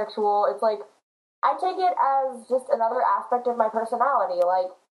 I'm bisexual. It's like, I take it as just another aspect of my personality. Like,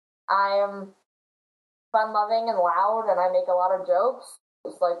 I'm fun-loving and loud, and I make a lot of jokes,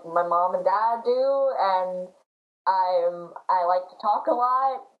 just like my mom and dad do, and I like to talk a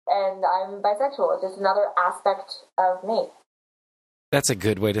lot, and I'm bisexual. It's just another aspect of me. That's a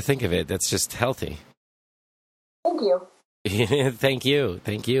good way to think of it. That's just healthy. Thank you. Thank you.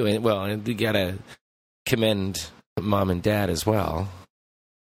 And you gotta commend mom and dad as well,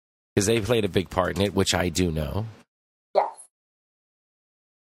 because they played a big part in it, which I do know. Yes.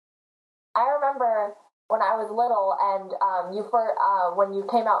 I remember when I was little, and when you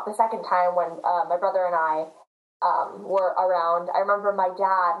came out the second time, when my brother and I were around, I remember my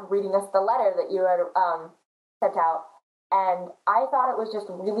dad reading us the letter that you had sent out, and I thought it was just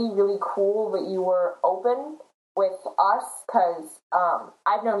really, really cool that you were open with us, because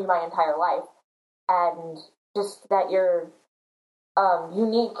I've known you my entire life, and just that you're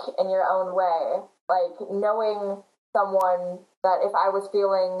unique in your own way. Like, knowing someone that if I was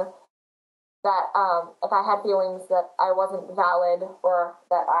feeling that, if I had feelings that I wasn't valid or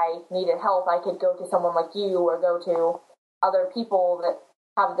that I needed help, I could go to someone like you or go to other people that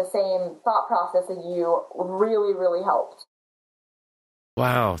have the same thought process as you, really, really helped.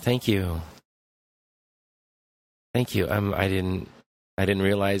 Wow, thank you. Thank you. I didn't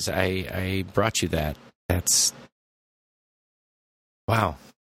realize I brought you that. That's wow.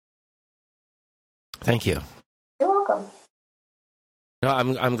 Thank you. You're welcome. No,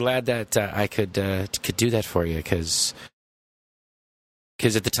 I'm glad that I could do that for you, because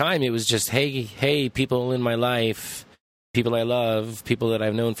at the time it was just hey, people in my life, people I love, people that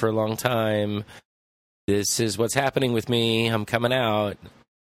I've known for a long time. This is what's happening with me. I'm coming out.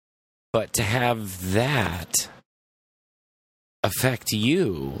 But to have that affect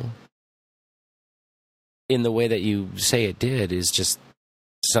you in the way that you say it did is just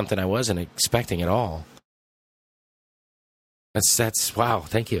something I wasn't expecting at all. That's wow.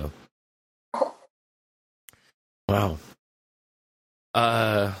 Thank you. Wow.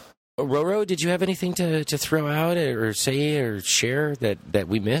 Roro, did you have anything to throw out or say or share that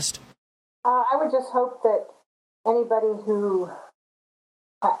we missed? I would just hope that anybody who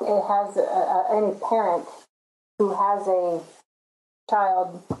has any parent who has a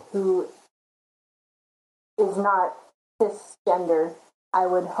child who is not cisgender, I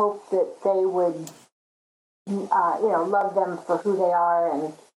would hope that they would, love them for who they are,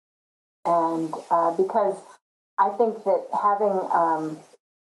 and because I think that having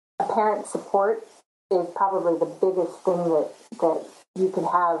a parent support is probably the biggest thing that you could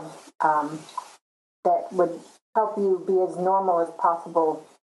have that would help you be as normal as possible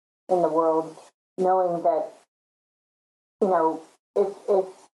in the world, knowing that, if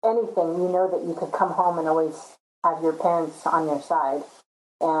anything, that you could come home and always have your parents on your side.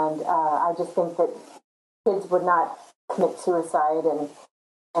 And I just think that kids would not commit suicide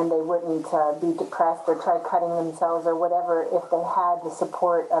and they wouldn't be depressed or try cutting themselves or whatever if they had the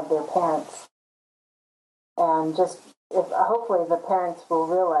support of their parents. And just hopefully the parents will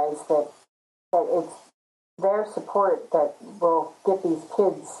realize that it's their support that will get these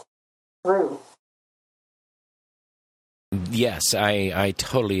kids through. Yes, I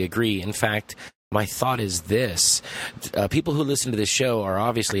totally agree. In fact, my thought is this. People who listen to this show are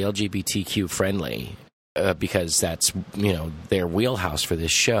obviously LGBTQ friendly because that's, their wheelhouse for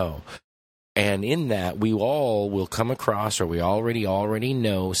this show. And in that, we all will come across, or we already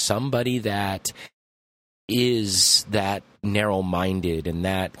know somebody that is that narrow-minded and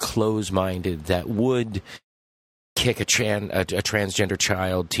that close-minded that would kick a transgender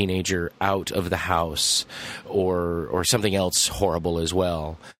child, teenager out of the house or something else horrible as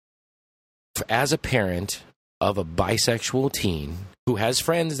well. As a parent of a bisexual teen who has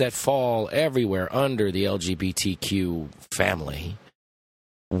friends that fall everywhere under the LGBTQ family,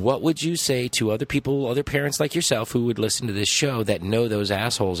 what would you say to other people, other parents like yourself who would listen to this show that know those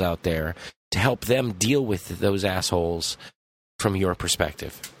assholes out there to help them deal with those assholes from your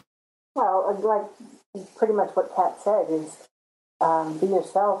perspective? Well, like pretty much what Kat said is be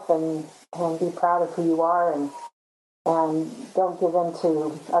yourself and be proud of who you are and don't give in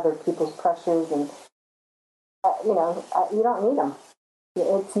to other people's pressures and you don't need them.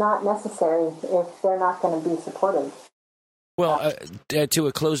 It's not necessary if they're not going to be supportive. Well, to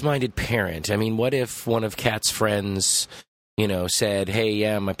a closed-minded parent, I mean, what if one of Kat's friends, said, hey,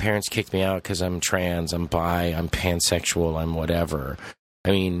 yeah, my parents kicked me out because I'm trans, I'm bi, I'm pansexual, I'm whatever.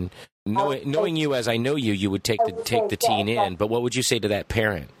 I mean, knowing you as I know you, you would take the teen in, but what would you say to that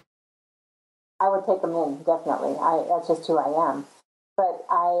parent? I would take them in, definitely. That's just who I am. But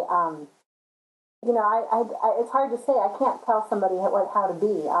it's hard to say. I can't tell somebody how to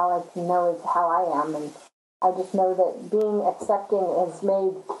be. All I can know is how I am, and I just know that being accepting has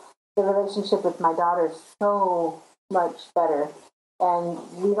made the relationship with my daughter is so much better, and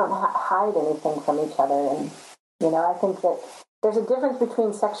we don't hide anything from each other. And I think that there's a difference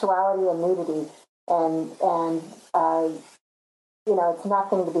between sexuality and nudity, and it's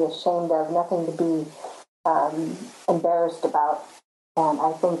nothing to be ashamed of, nothing to be embarrassed about. And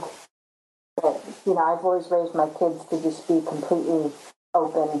I think that I've always raised my kids to just be completely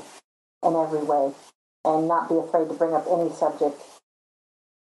open in every way and not be afraid to bring up any subject.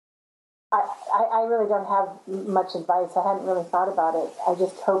 I really don't have much advice. I hadn't really thought about it. I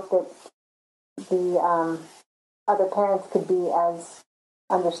just hope that the other parents could be as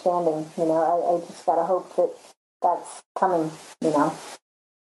understanding. I just gotta hope that that's coming.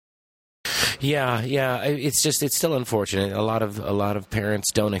 Yeah. It's still unfortunate. A lot of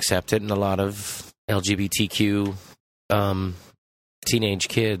parents don't accept it, and a lot of LGBTQ teenage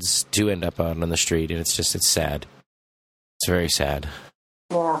kids do end up out on the street, and it's sad. It's very sad.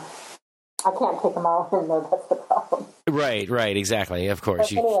 Yeah. I can't take them all in, though. That's the problem. Right, exactly. Of course.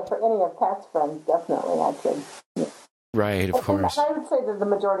 For any of Pat's friends, definitely, I could. Yeah. Right, of course. I would say that the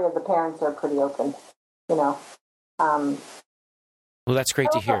majority of the parents are pretty open, Well, that's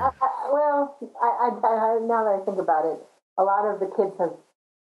great to hear. Now that I think about it, a lot of the kids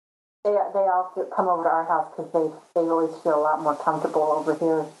they all come over to our house because they always feel a lot more comfortable over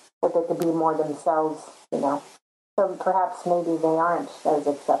here, that they could be more themselves, So perhaps maybe they aren't as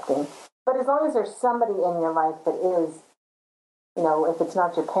accepting. But as long as there's somebody in your life that is, if it's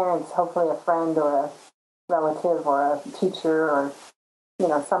not your parents, hopefully a friend or a relative or a teacher or,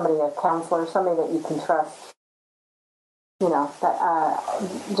 somebody, a counselor, somebody that you can trust,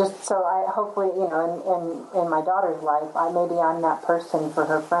 just so I hopefully, in my daughter's life, I'm that person for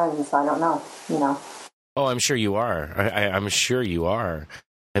her friends. I don't know, Oh, I'm sure you are. I'm sure you are.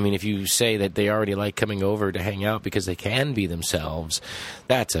 I mean, if you say that they already like coming over to hang out because they can be themselves,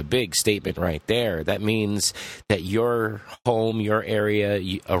 that's a big statement right there. That means that your home, your area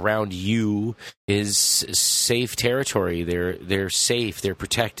around you is safe territory. They're safe, they're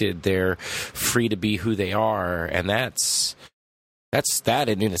protected, they're free to be who they are, and that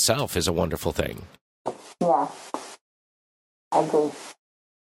in itself is a wonderful thing. Yeah, I agree.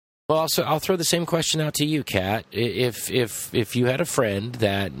 Well, I'll throw the same question out to you, Kat. If you had a friend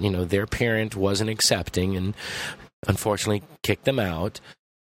that their parent wasn't accepting and unfortunately kicked them out,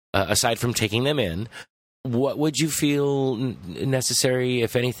 aside from taking them in, what would you feel necessary,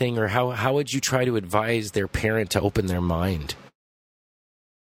 if anything, or how would you try to advise their parent to open their mind?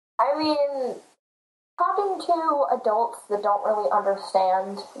 I mean, talking to adults that don't really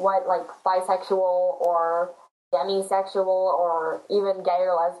understand what bisexual or demisexual or even gay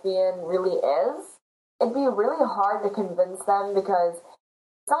or lesbian really is, it'd be really hard to convince them, because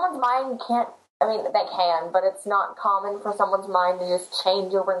someone's mind they can, but it's not common for someone's mind to just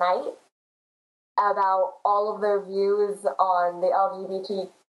change overnight about all of their views on the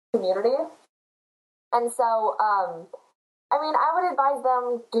LGBT community. And so, I would advise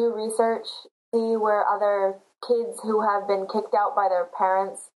them do research, see where other kids who have been kicked out by their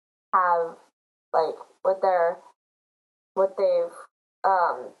parents have, what they've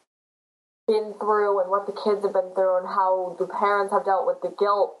been through and what the kids have been through and how the parents have dealt with the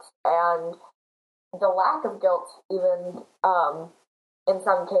guilt and the lack of guilt even in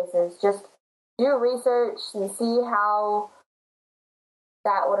some cases. Just do research and see how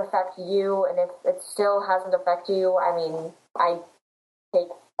that would affect you, and if it still hasn't affected you, if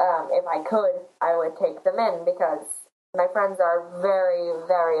I could, I would take them in, because my friends are very,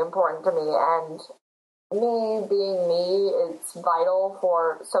 very important to me, and me being me is vital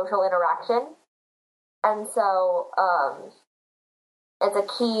for social interaction. And so it's a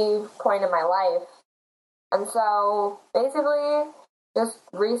key point in my life. And so basically just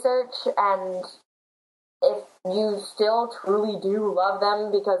research, and if you still truly do love them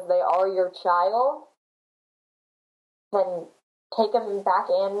because they are your child, then take them back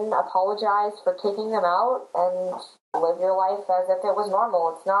in, apologize for kicking them out, and live your life as if it was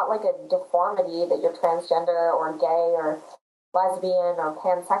normal. It's not like a deformity that you're transgender or gay or lesbian or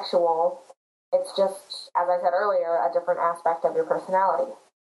pansexual. It's just, as I said earlier, a different aspect of your personality.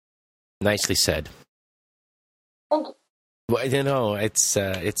 Nicely said. Thank you. Well, it's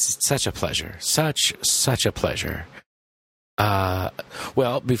such a pleasure. Such a pleasure.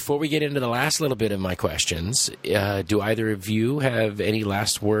 Well, before we get into the last little bit of my questions, do either of you have any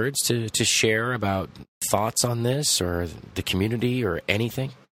last words to share about thoughts on this or the community or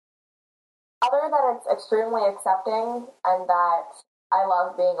anything? Other than it's extremely accepting and that I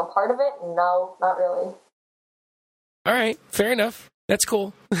love being a part of it, no, not really. All right, fair enough. That's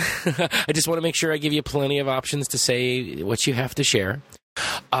cool. I just want to make sure I give you plenty of options to say what you have to share.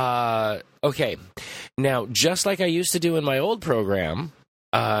 Okay. Now, just like I used to do in my old program,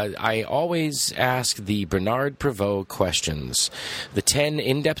 I always ask the Bernard Prevost questions, the 10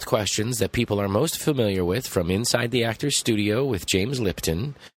 in-depth questions that people are most familiar with from inside the actor's studio with James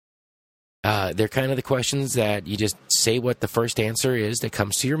Lipton. They're kind of the questions that you just say what the first answer is that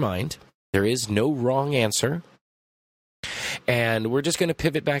comes to your mind. There is no wrong answer. And we're just going to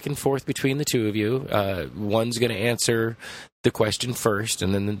pivot back and forth between the two of you. One's going to answer the question first,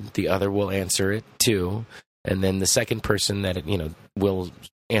 and then the other will answer it too. And then the second person that will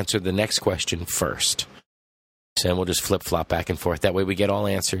answer the next question first. So we'll just flip-flop back and forth. That way we get all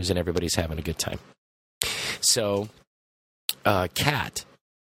answers and everybody's having a good time. So, Kat,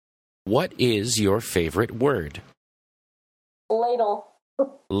 what is your favorite word? Ladle.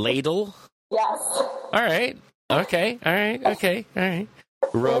 Ladle? Yes. All right. Okay. All right. Okay. All right.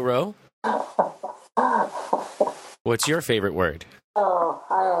 Roro. What's your favorite word?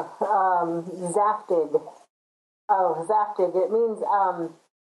 Zaftig. Oh, zaftig. It means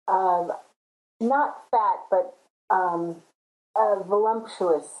not fat, but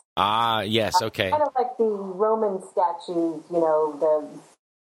voluptuous. Ah, yes. Okay. Kind of like the Roman statues. There's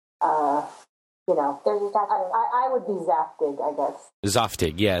a statue. I would be zaftig, I guess.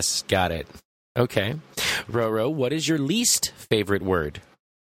 Zaftig. Yes. Got it. Okay. Roro, what is your least favorite word?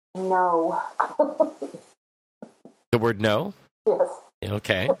 No. The word no? Yes.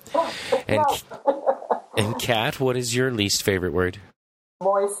 Okay. And Kat, what is your least favorite word?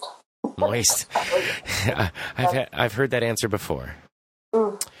 Moist. Moist. I've heard that answer before.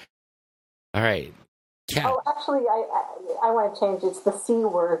 Mm. All right. Kat. Oh, actually, I want to change. It's the C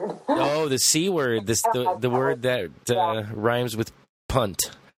word. Oh, the C word. The word that rhymes with punt.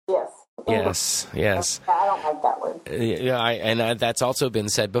 Yes. Yes. I don't like that word. Yeah, that's also been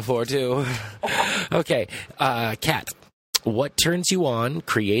said before, too. Okay. Kat, what turns you on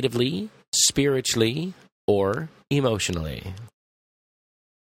creatively, spiritually, or emotionally?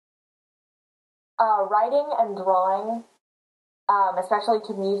 Writing and drawing, especially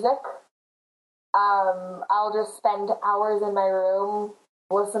to music. I'll just spend hours in my room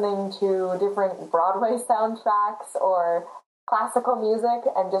listening to different Broadway soundtracks or classical music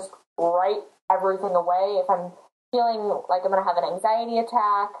and just write everything away. If I'm feeling like I'm going to have an anxiety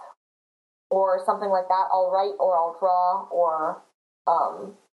attack or something like that, I'll write or I'll draw or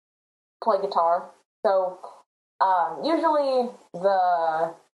play guitar. So usually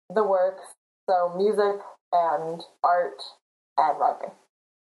the works, so music and art and writing.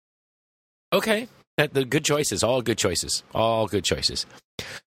 Okay. The good choices. All good choices. All good choices.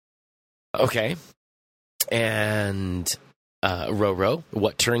 Okay. And Roro,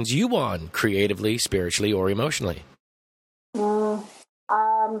 what turns you on creatively, spiritually, or emotionally? I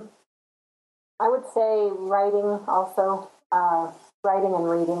would say writing also. Writing and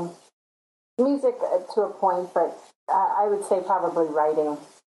reading. Music to a point, but I would say probably writing.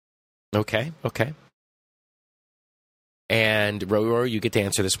 Okay. And Roro, you get to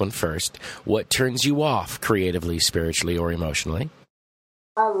answer this one first. What turns you off creatively, spiritually, or emotionally?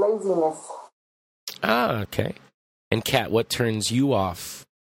 Laziness. Ah, okay. And Kat, what turns you off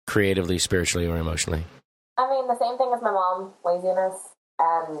creatively, spiritually, or emotionally? I mean, the same thing as my mom, laziness,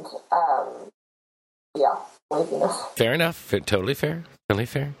 and, laziness. Fair enough. Totally fair. Totally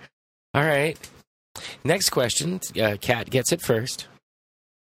fair. All right. Next question. Kat gets it first.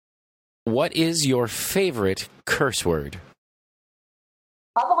 What is your favorite curse word?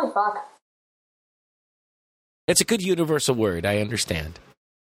 Probably fuck. It's a good universal word, I understand.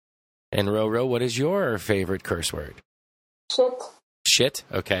 And Roro, what is your favorite curse word? Shit. Shit?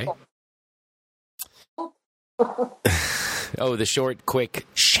 Okay. Oh, the short, quick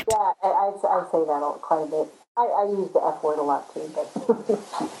shit. Yeah, I say that quite a bit. I use the F word a lot too, but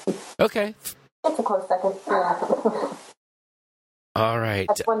Okay. It's a close second. Yeah. All right.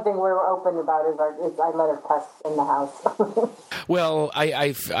 That's one thing we're open about is I let her cuss in the house. Well,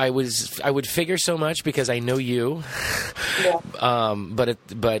 I would figure so much because I know you. Yeah. But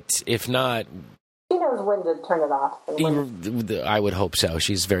if not, she knows when to turn it off. I would hope so.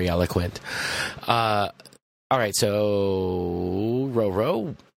 She's very eloquent. All right, so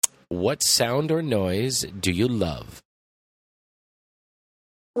Roro, what sound or noise do you love?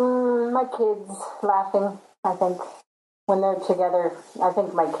 My kids laughing, I think. When they're together, I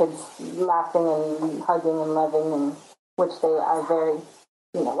think my kids laughing and hugging and loving, and which they are very,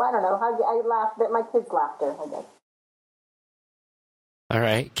 I don't know. I laugh, but my kids' laughter, I guess. All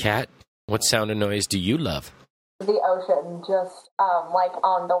right, Kat, what sound or noise do you love? The ocean, just like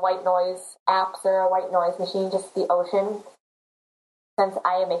on the white noise apps or a white noise machine, just the ocean. Since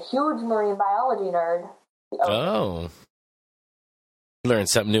I am a huge marine biology nerd, the ocean. Oh. Learn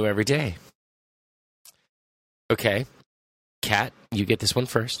something new every day. Okay. Kat, you get this one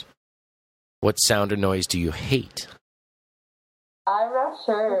first. What sound or noise do you hate? I'm not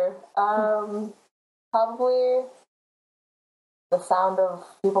sure. Probably the sound of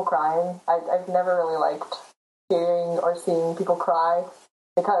people crying. I've never really liked hearing or seeing people cry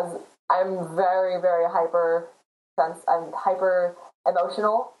because I'm very, very I'm hyper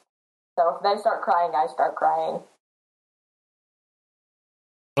emotional. So if they start crying, I start crying.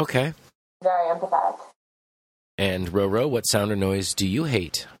 Okay. Very empathetic. And Roro, what sound or noise do you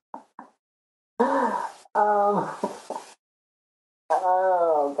hate? Oh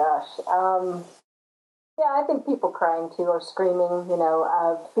gosh. Yeah, I think people crying too or screaming.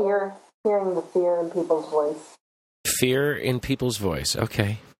 Fear, hearing the fear in people's voice. Fear in people's voice.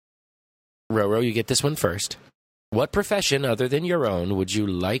 Okay. Roro, you get this one first. What profession other than your own would you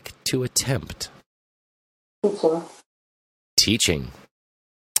like to attempt? Teaching. Teaching.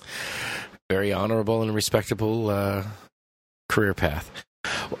 Very honorable and respectable career path.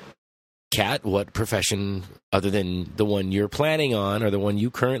 Kat, what profession other than the one you're planning on or the one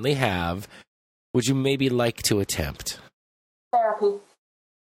you currently have would you maybe like to attempt? Therapy.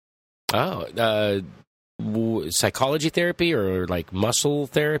 Oh, psychology therapy or like muscle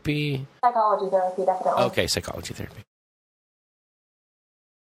therapy? Psychology therapy, definitely. Okay, psychology therapy.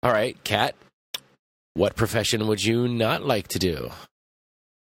 All right, Kat, what profession would you not like to do?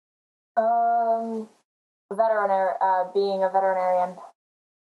 Being a veterinarian.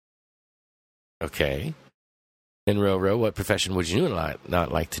 Okay. And Roro, what profession would you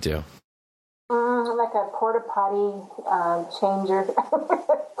not like to do? Like a porta potty changer,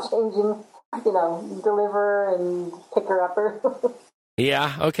 changing, deliver and picker-upper.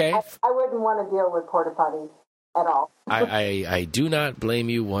 Yeah, okay. I wouldn't want to deal with porta potties at all. I do not blame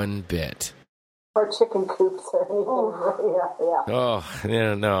you one bit. Or chicken coops or anything. Yeah. Oh,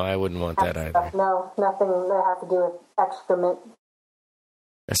 yeah, no, I wouldn't want that either. No, nothing that has to do with excrement.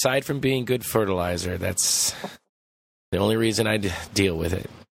 Aside from being good fertilizer, that's the only reason I deal with it.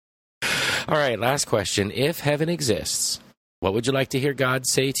 All right, last question. If heaven exists, what would you like to hear God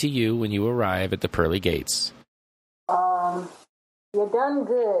say to you when you arrive at the pearly gates? You done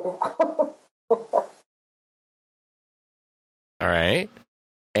good. All right.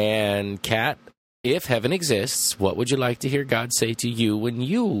 And Kat, if heaven exists, what would you like to hear God say to you when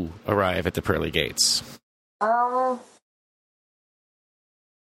you arrive at the pearly gates? Why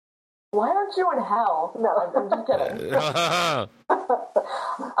aren't you in hell? No, I'm just kidding.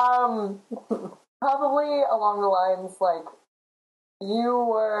 Probably along the lines like, you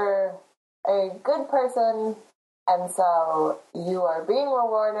were a good person, and so you are being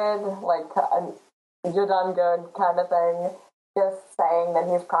rewarded, like, you're done good kind of thing. Just saying that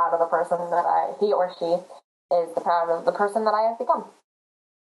he's proud of the person that he or she is proud of the person that I have become.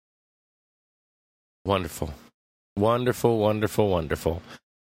 Wonderful. Wonderful, wonderful, wonderful.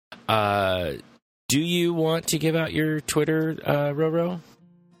 Do you want to give out your Twitter, Roro?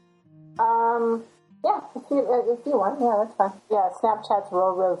 Yeah, if you want, yeah, that's fine. Yeah, Snapchat's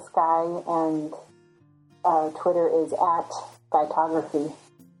Roro Sky, and Twitter is @Skytography.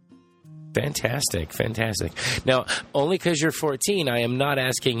 Fantastic, fantastic. Now, only because you're 14, I am not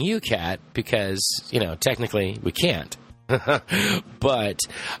asking you, Kat, because, technically we can't. But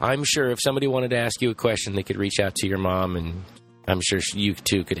I'm sure if somebody wanted to ask you a question, they could reach out to your mom, and I'm sure you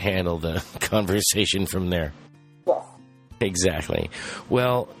two could handle the conversation from there. Yes. Exactly.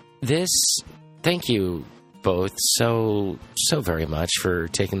 Well, thank you both so very much for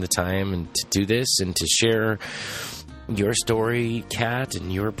taking the time and to do this and to share your story, Kat,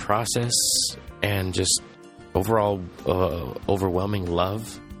 and your process, and just overall overwhelming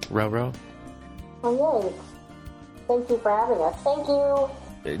love, Roro. Oh, yay. Thank you for having us. Thank you.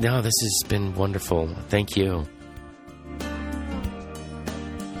 No, this has been wonderful. Thank you.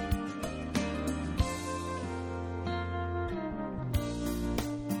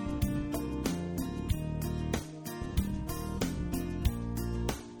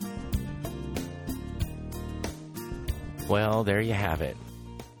 Well, there you have it.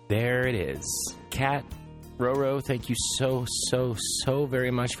 There it is. Kat, Roro, thank you so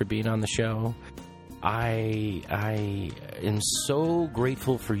very much for being on the show. I am so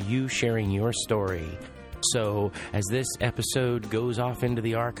grateful for you sharing your story. So as this episode goes off into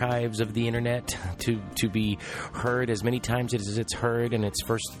the archives of the internet to be heard as many times as it's heard in its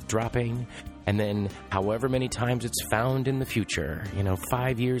first dropping, and then however many times it's found in the future,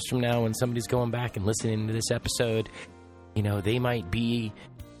 5 years from now when somebody's going back and listening to this episode, they might be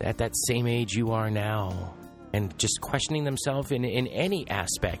at that same age you are now and just questioning themselves in any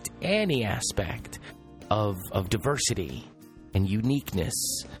aspect of diversity. and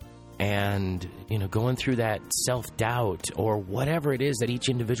uniqueness and, going through that self-doubt or whatever it is that each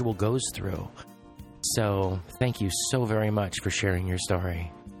individual goes through. So thank you so very much for sharing your story.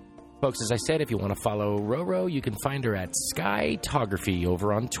 Folks, as I said, if you want to follow Roro, you can find her at Skytography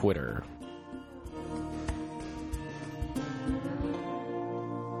over on Twitter.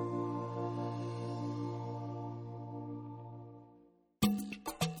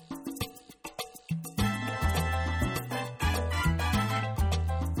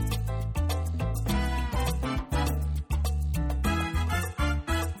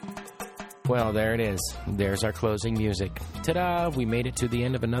 Well, there it is. There's our closing music. Ta-da! We made it to the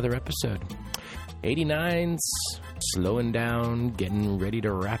end of another episode. 89's slowing down, getting ready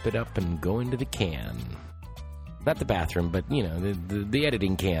to wrap it up and go into the can. Not the bathroom, but, the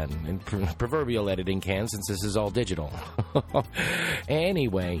editing can. And proverbial editing can, since this is all digital.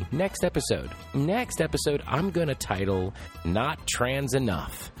 Anyway, next episode. I'm going to title Not Trans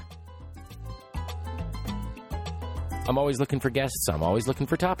Enough. I'm always looking for guests. I'm always looking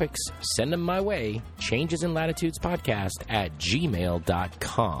for topics. Send them my way.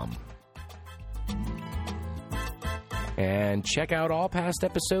 changesinlatitudespodcast@gmail.com. And check out all past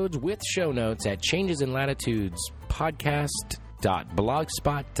episodes with show notes at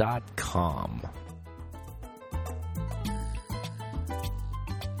changesinlatitudespodcast.blogspot.com.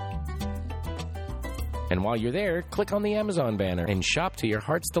 And while you're there, click on the Amazon banner and shop to your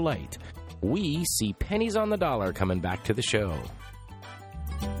heart's delight. We see pennies on the dollar coming back to the show.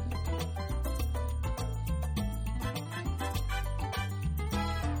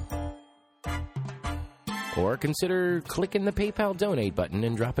 Or consider clicking the PayPal donate button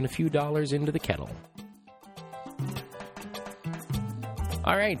and dropping a few dollars into the kettle.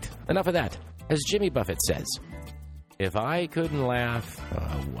 All right, enough of that. As Jimmy Buffett says, if I couldn't laugh,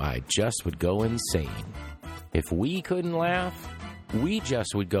 I just would go insane. If we couldn't laugh, we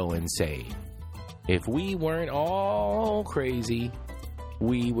just would go insane. If we weren't all crazy,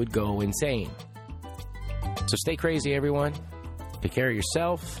 we would go insane. So stay crazy, everyone. Take care of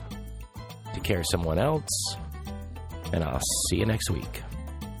yourself. Take care of someone else. And I'll see you next week.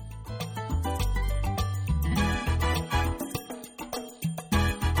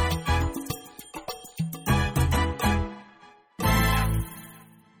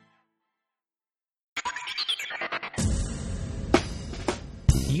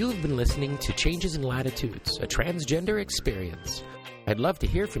 You've been listening to Changes in Latitudes, a transgender experience. I'd love to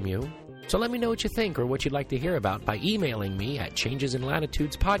hear from you, so let me know what you think or what you'd like to hear about by emailing me at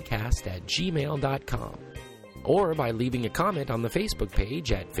changesinlatitudespodcast@gmail.com or by leaving a comment on the Facebook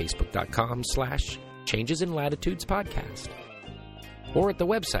page at facebook.com/changesinlatitudespodcast or at the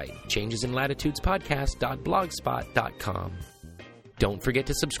website changesinlatitudespodcast.blogspot.com. Don't forget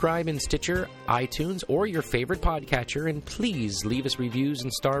to subscribe in Stitcher, iTunes, or your favorite podcatcher, and please leave us reviews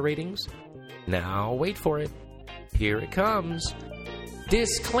and star ratings. Now, wait for it. Here it comes.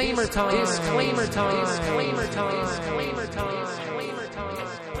 Disclaimer time. Disclaimer time. Disclaimer time. Disclaimer time. Disclaimer time.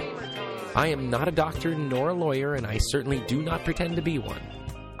 I am not a doctor nor a lawyer, and I certainly do not pretend to be one.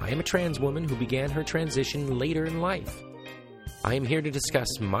 I am a trans woman who began her transition later in life. I am here to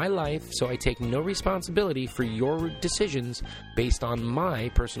discuss my life, so I take no responsibility for your decisions based on my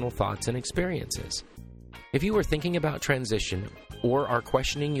personal thoughts and experiences. If you are thinking about transition or are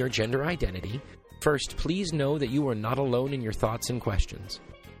questioning your gender identity, first, please know that you are not alone in your thoughts and questions.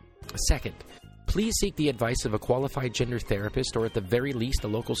 Second, please seek the advice of a qualified gender therapist or at the very least a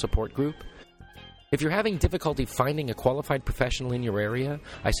local support group. If you're having difficulty finding a qualified professional in your area,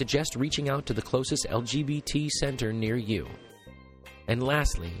 I suggest reaching out to the closest LGBT center near you. And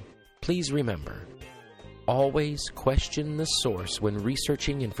lastly, please remember, always question the source when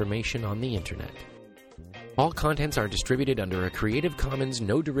researching information on the internet. All contents are distributed under a Creative Commons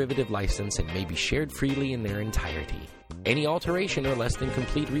no derivative license and may be shared freely in their entirety. Any alteration or less than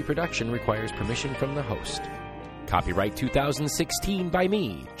complete reproduction requires permission from the host. Copyright 2016 by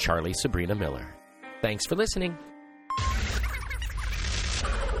me, Charlie Sabrina Miller. Thanks for listening.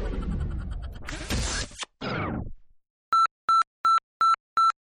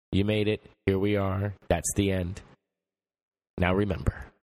 You made it. Here we are. That's the end. Now remember,